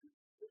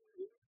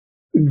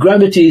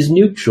 Gravity is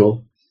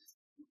neutral.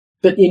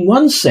 But in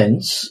one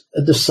sense,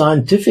 the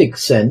scientific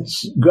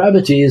sense,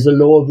 gravity is the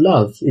law of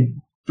love. It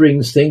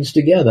brings things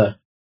together.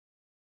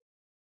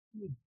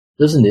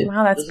 Doesn't it?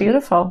 Wow, that's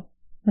beautiful.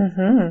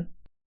 Mm-hmm.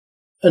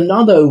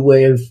 Another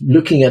way of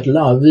looking at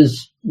love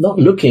is not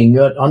looking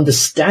at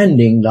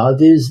understanding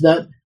love, is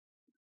that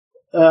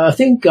I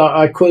think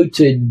I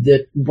quoted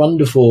that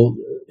wonderful,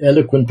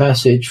 eloquent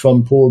passage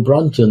from Paul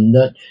Brunton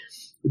that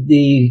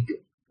the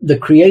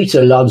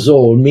Creator loves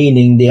all,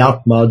 meaning the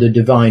Atma, the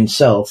divine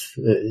self.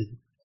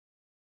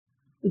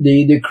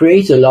 The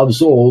Creator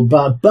loves all,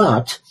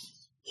 but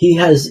he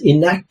has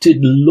enacted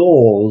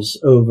laws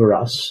over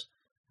us.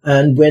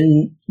 And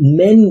when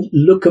men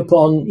look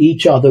upon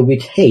each other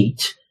with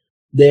hate,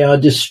 they are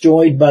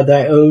destroyed by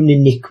their own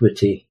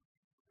iniquity.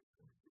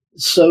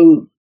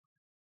 So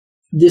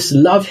this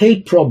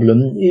love-hate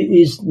problem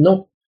is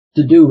not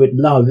to do with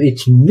love.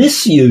 It's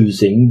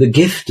misusing the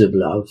gift of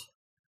love.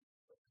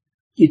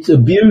 It's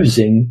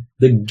abusing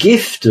the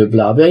gift of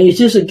love. And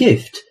it is a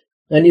gift.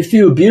 And if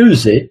you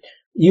abuse it,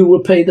 you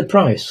will pay the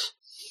price.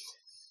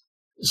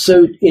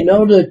 So in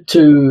order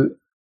to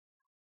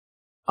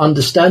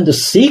understand the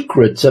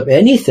secrets of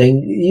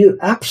anything, you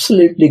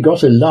absolutely got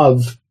to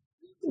love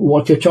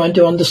what you're trying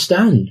to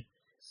understand.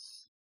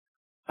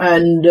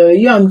 And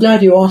I'm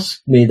glad you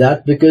asked me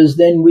that, because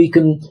then we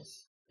can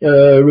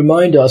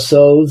remind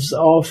ourselves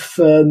of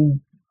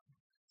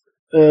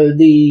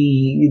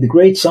the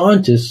great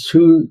scientists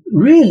who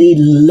really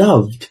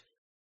loved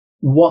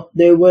what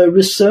they were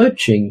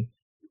researching.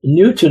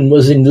 Newton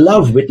was in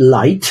love with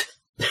light.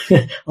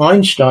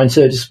 Einstein,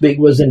 so to speak,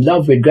 was in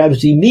love with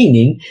gravity,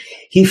 meaning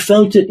he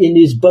felt it in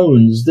his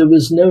bones. There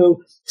was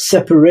no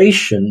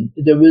separation.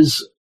 There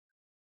was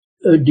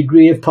a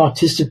degree of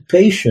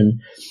participation.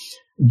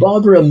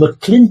 Barbara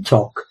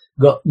McClintock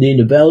got the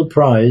Nobel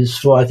Prize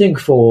for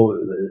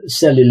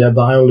cellular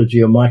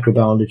biology or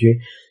microbiology,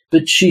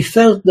 but she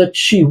felt that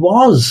she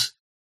was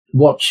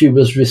what she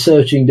was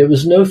researching. There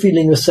was no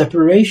feeling of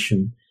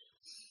separation.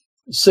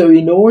 So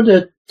in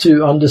order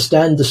to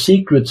understand the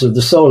secrets of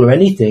the soul or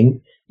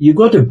anything, you've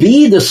got to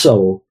be the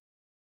soul,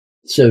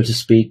 so to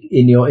speak,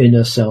 in your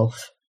inner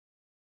self.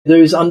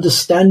 There is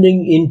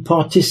understanding in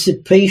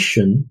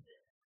participation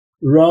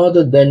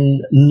rather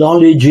than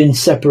knowledge in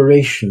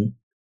separation.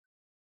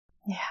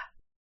 Yeah.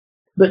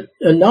 But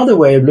another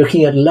way of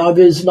looking at love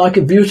is like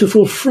a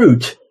beautiful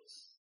fruit.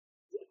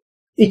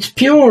 It's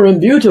pure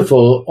and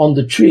beautiful on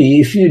the tree.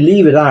 If you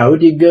leave it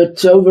out, it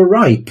gets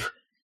overripe.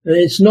 And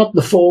it's not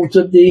the fault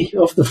of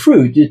the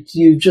fruit.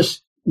 You've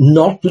just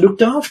not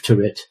looked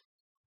after it.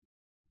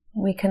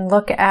 We can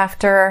look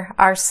after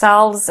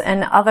ourselves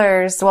and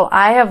others. Well,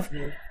 I have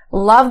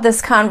loved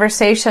this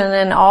conversation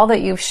and all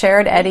that you've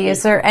shared, Eddie.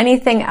 Is there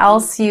anything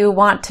else you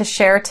want to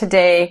share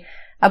today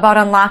about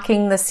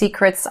unlocking the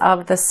secrets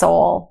of the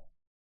soul?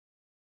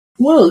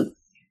 Well,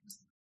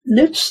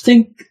 let's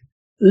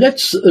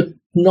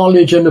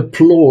acknowledge and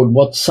applaud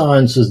what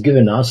science has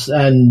given us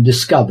and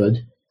discovered.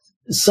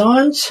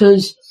 Science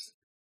has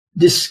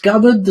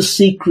discovered the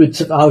secrets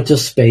of outer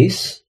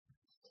space.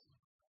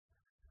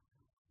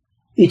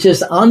 It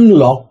has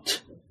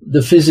unlocked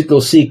the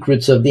physical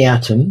secrets of the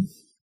atom.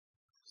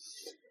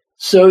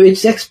 So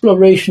its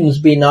exploration has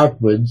been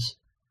outwards.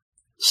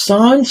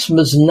 Science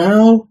must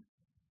now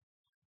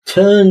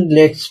turn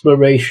the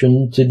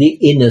exploration to the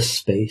inner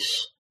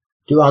space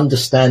to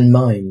understand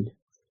mind.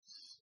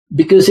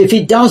 Because if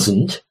it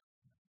doesn't,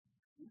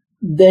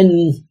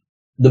 then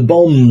the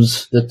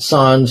bombs that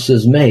science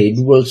has made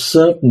will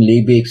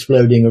certainly be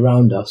exploding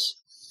around us.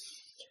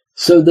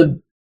 So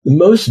the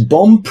most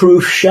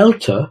bomb-proof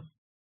shelter,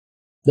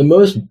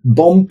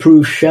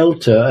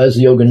 as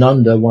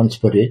Yogananda once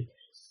put it,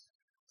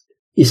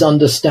 is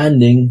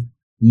understanding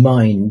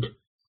mind.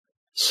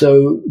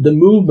 So the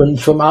movement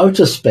from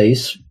outer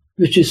space,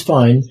 which is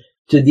fine,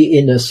 to the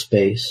inner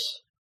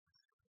space.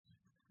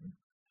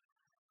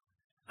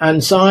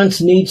 And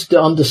science needs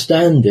to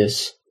understand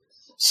this.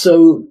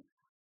 So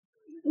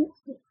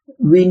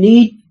we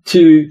need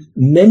to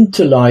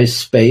mentalize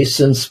space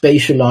and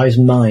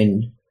spatialize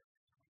mind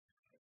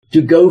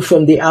to go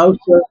from the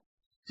outer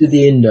to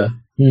the inner.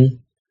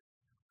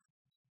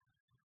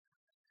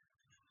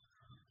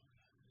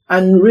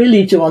 And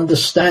really to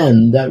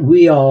understand that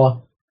we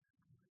are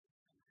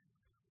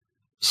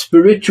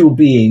spiritual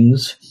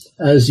beings,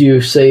 as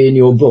you say in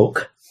your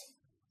book,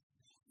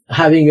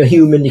 having a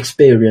human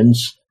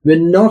experience. We're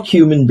not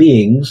human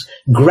beings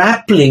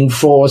grappling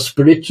for a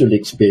spiritual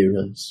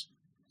experience.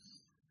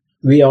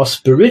 We are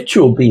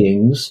spiritual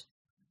beings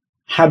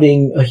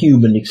having a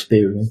human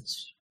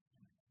experience.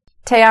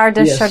 Teilhard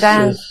de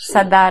Chardin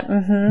said that.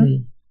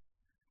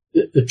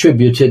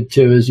 Attributed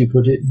to, as you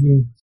put it.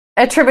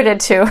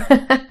 Attributed to.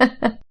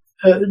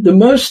 The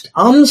most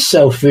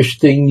unselfish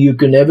thing you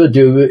can ever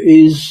do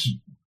is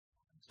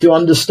to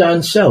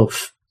understand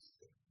self.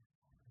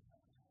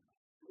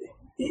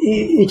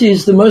 It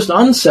is the most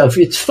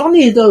unselfish. It's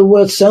funny the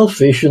word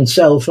selfish and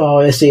self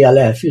are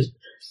SELF.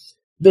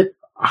 But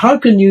how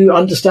can you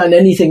understand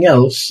anything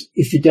else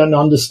if you don't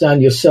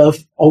understand yourself?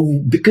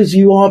 Because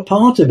you are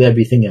part of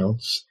everything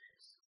else.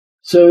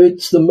 So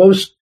it's the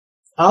most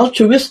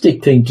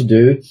altruistic thing to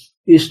do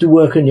is to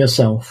work on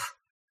yourself.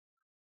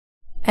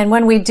 And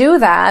when we do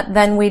that,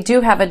 then we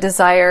do have a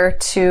desire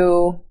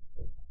to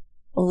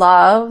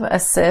love,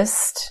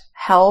 assist,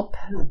 help,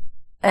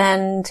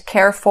 and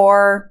care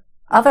for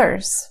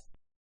others.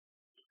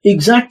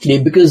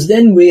 Exactly, because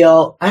then we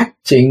are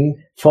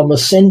acting from a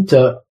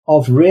center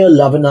of real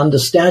love and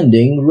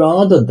understanding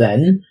rather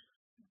than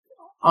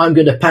I'm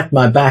going to pat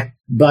my back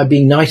by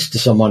being nice to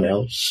someone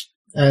else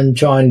and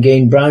try and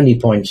gain brownie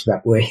points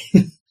that way.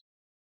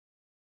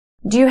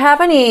 Do you have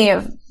any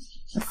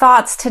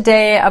thoughts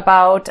today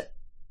about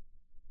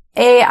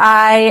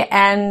AI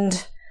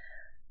and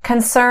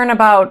concern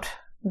about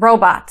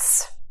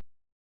robots?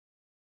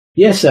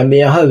 Yes, I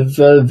mean, I have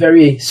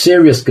very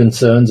serious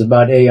concerns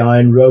about AI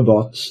and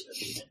robots.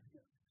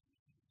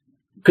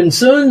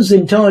 Concerns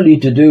entirely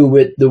to do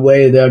with the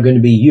way they're going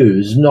to be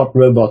used, not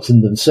robots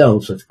in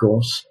themselves, of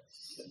course.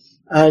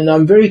 And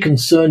I'm very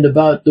concerned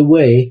about the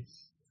way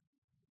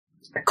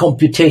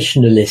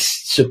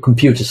computationalists or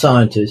computer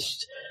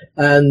scientists,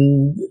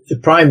 and a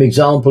prime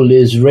example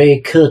is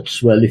Ray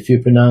Kurzweil, if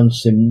you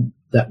pronounce him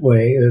that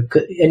way.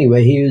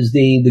 Anyway, he was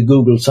the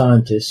Google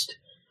scientist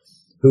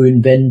who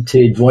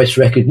invented voice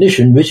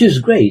recognition, which is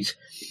great.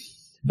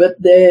 But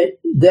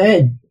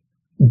they're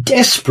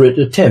desperate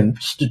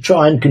attempts to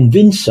try and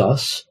convince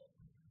us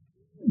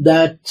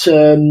that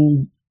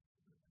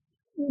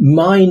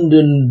mind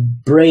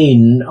and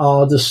brain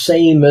are the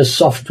same as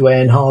software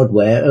and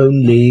hardware,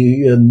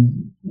 only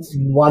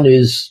one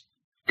is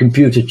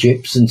computer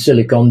chips and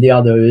silicon, the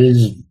other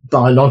is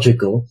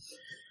biological.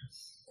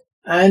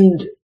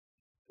 And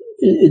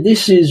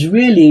this is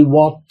really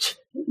what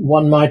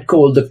one might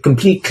call the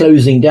complete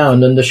closing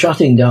down and the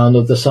shutting down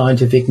of the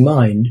scientific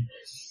mind.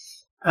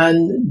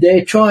 And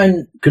they try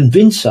and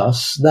convince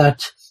us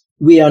that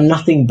we are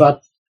nothing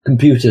but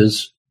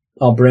computers,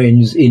 our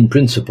brains in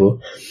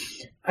principle.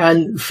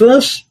 And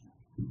first,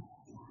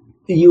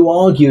 you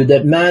argue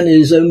that man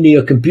is only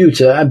a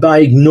computer by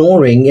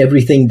ignoring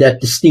everything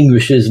that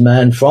distinguishes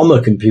man from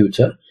a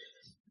computer.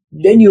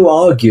 Then you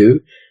argue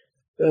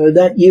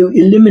that you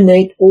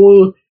eliminate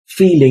all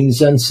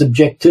feelings and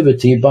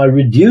subjectivity by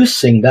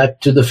reducing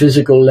that to the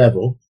physical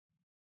level.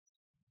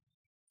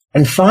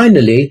 And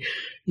finally,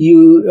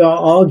 you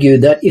argue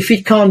that if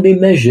it can't be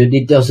measured,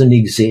 it doesn't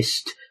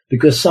exist,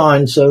 because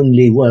science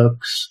only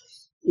works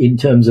in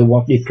terms of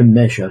what it can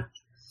measure.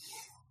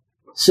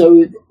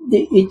 So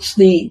it's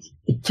the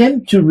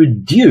attempt to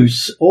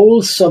reduce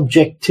all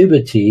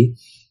subjectivity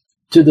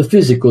to the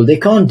physical. They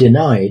can't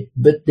deny it,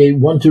 but they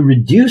want to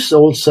reduce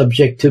all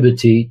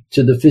subjectivity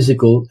to the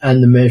physical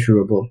and the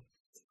measurable.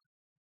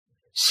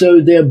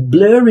 So they're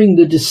blurring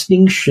the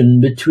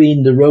distinction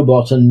between the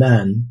robot and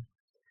man.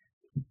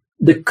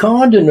 The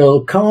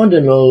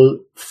cardinal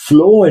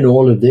flaw in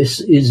all of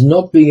this is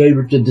not being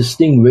able to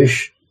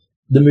distinguish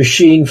the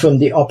machine from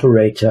the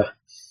operator,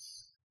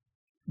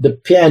 the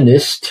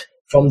pianist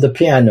from the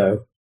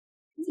piano,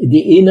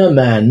 the inner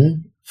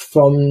man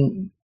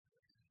from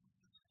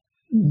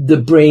the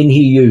brain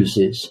he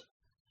uses.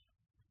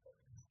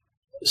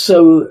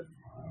 So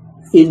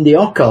in the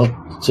occult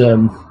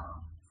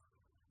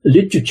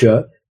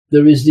literature,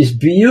 there is this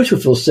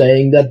beautiful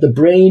saying that the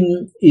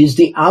brain is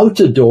the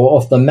outer door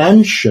of the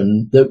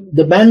mansion.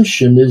 The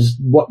mansion is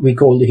what we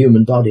call the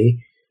human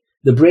body.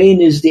 The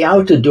brain is the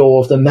outer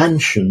door of the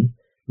mansion,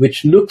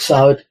 which looks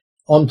out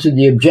onto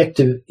the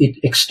objective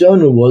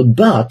external world,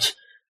 but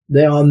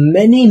there are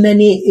many,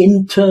 many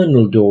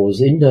internal doors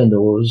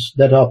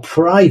that are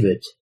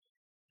private.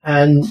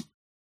 And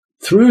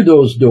through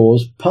those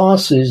doors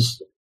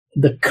passes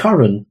the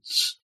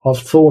currents of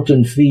thought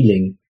and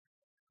feeling,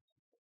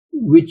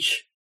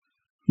 which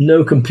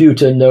no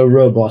computer, no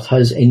robot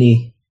has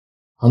any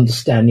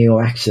understanding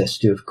or access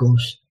to, of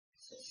course.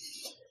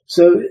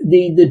 So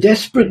the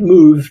desperate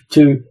move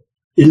to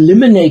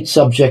eliminate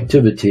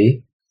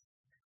subjectivity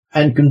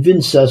and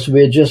convince us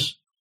we're just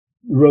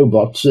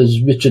robots,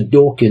 as Richard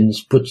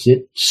Dawkins puts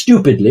it,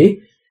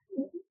 stupidly,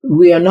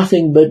 we are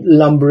nothing but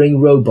lumbering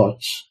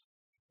robots.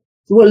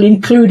 Well,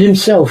 include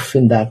himself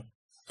in that.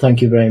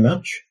 Thank you very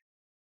much.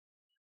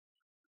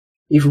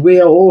 If we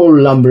are all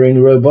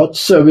lumbering robots,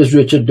 so is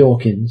Richard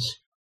Dawkins.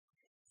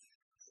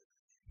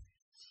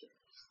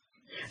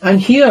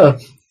 And here,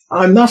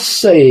 I must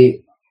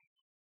say,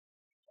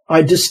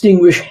 I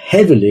distinguish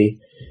heavily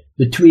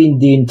between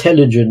the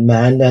intelligent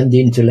man and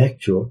the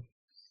intellectual.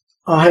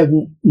 I have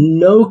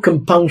no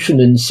compunction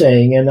in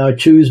saying, and I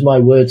choose my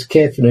words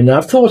carefully, and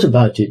I've thought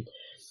about it,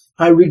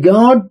 I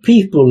regard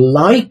people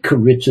like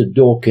Richard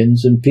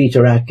Dawkins and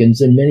Peter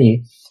Atkins and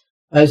many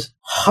as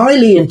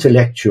highly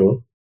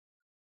intellectual,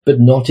 but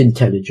not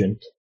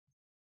intelligent.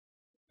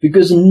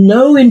 Because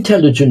no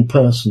intelligent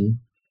person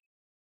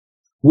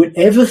would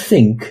ever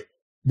think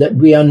that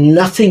we are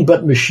nothing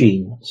but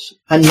machines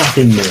and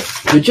nothing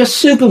more. We're just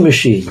super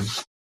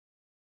machines.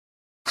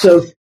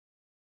 So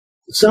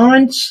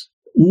science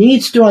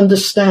needs to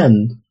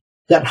understand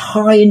that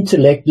high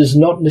intellect does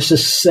not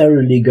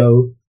necessarily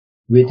go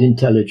with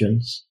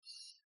intelligence.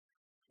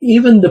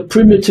 Even the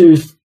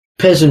primitive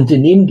peasant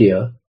in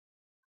India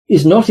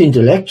is not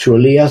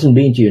intellectual. He hasn't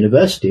been to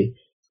university.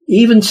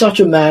 Even such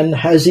a man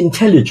has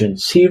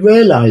intelligence. He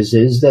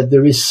realizes that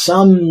there is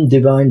some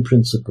divine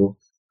principle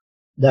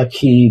that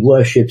he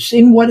worships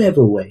in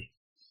whatever way.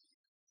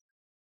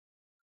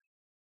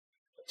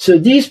 So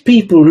these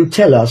people who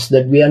tell us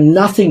that we are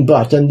nothing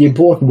but, and the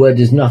important word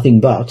is nothing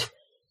but,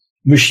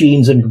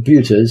 machines and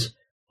computers,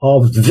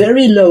 are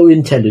very low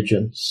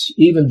intelligence,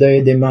 even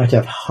though they might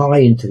have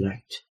high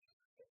intellect.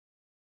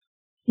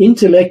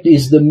 Intellect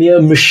is the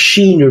mere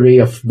machinery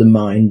of the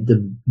mind,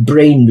 the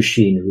brain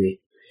machinery.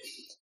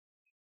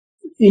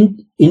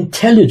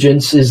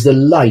 Intelligence is the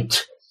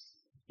light.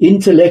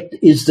 Intellect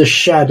is the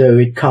shadow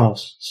it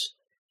casts.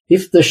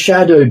 If the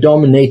shadow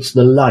dominates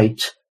the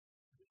light,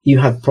 you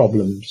have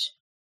problems.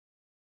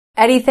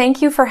 Eddie,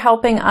 thank you for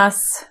helping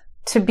us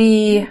to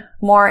be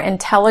more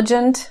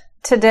intelligent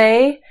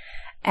today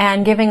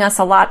and giving us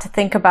a lot to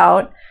think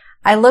about.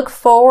 I look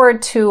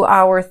forward to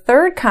our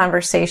third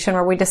conversation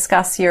where we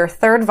discuss your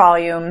third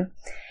volume,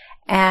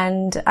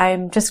 and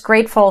I'm just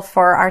grateful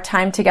for our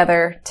time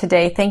together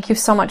today. Thank you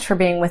so much for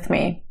being with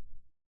me.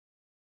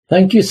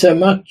 Thank you so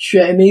much,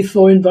 Emmy,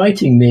 for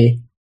inviting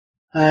me.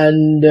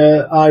 And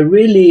I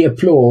really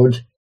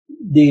applaud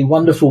the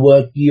wonderful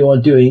work you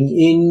are doing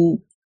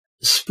in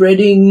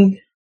spreading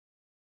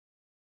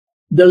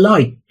the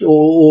light,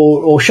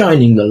 or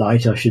shining the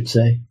light, I should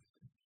say,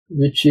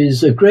 which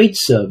is a great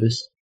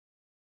service.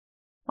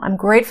 I'm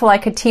grateful I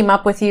could team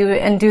up with you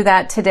and do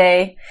that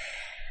today.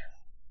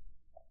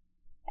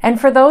 And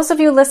for those of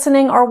you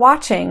listening or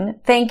watching,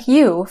 thank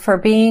you for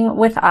being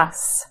with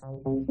us.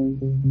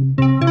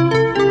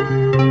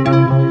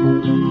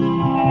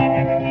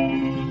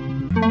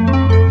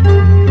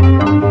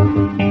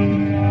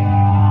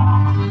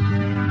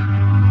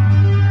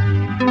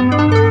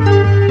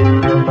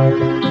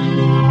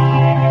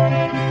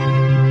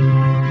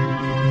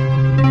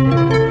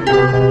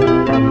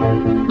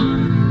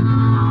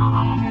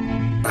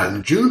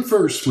 On June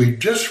 1st, we've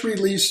just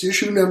released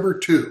issue number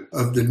 2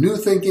 of the New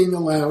Thinking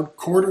Aloud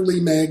Quarterly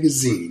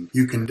Magazine.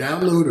 You can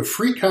download a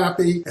free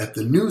copy at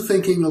the New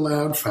Thinking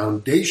Aloud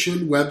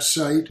Foundation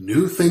website,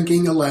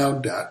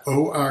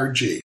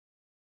 newthinkingaloud.org.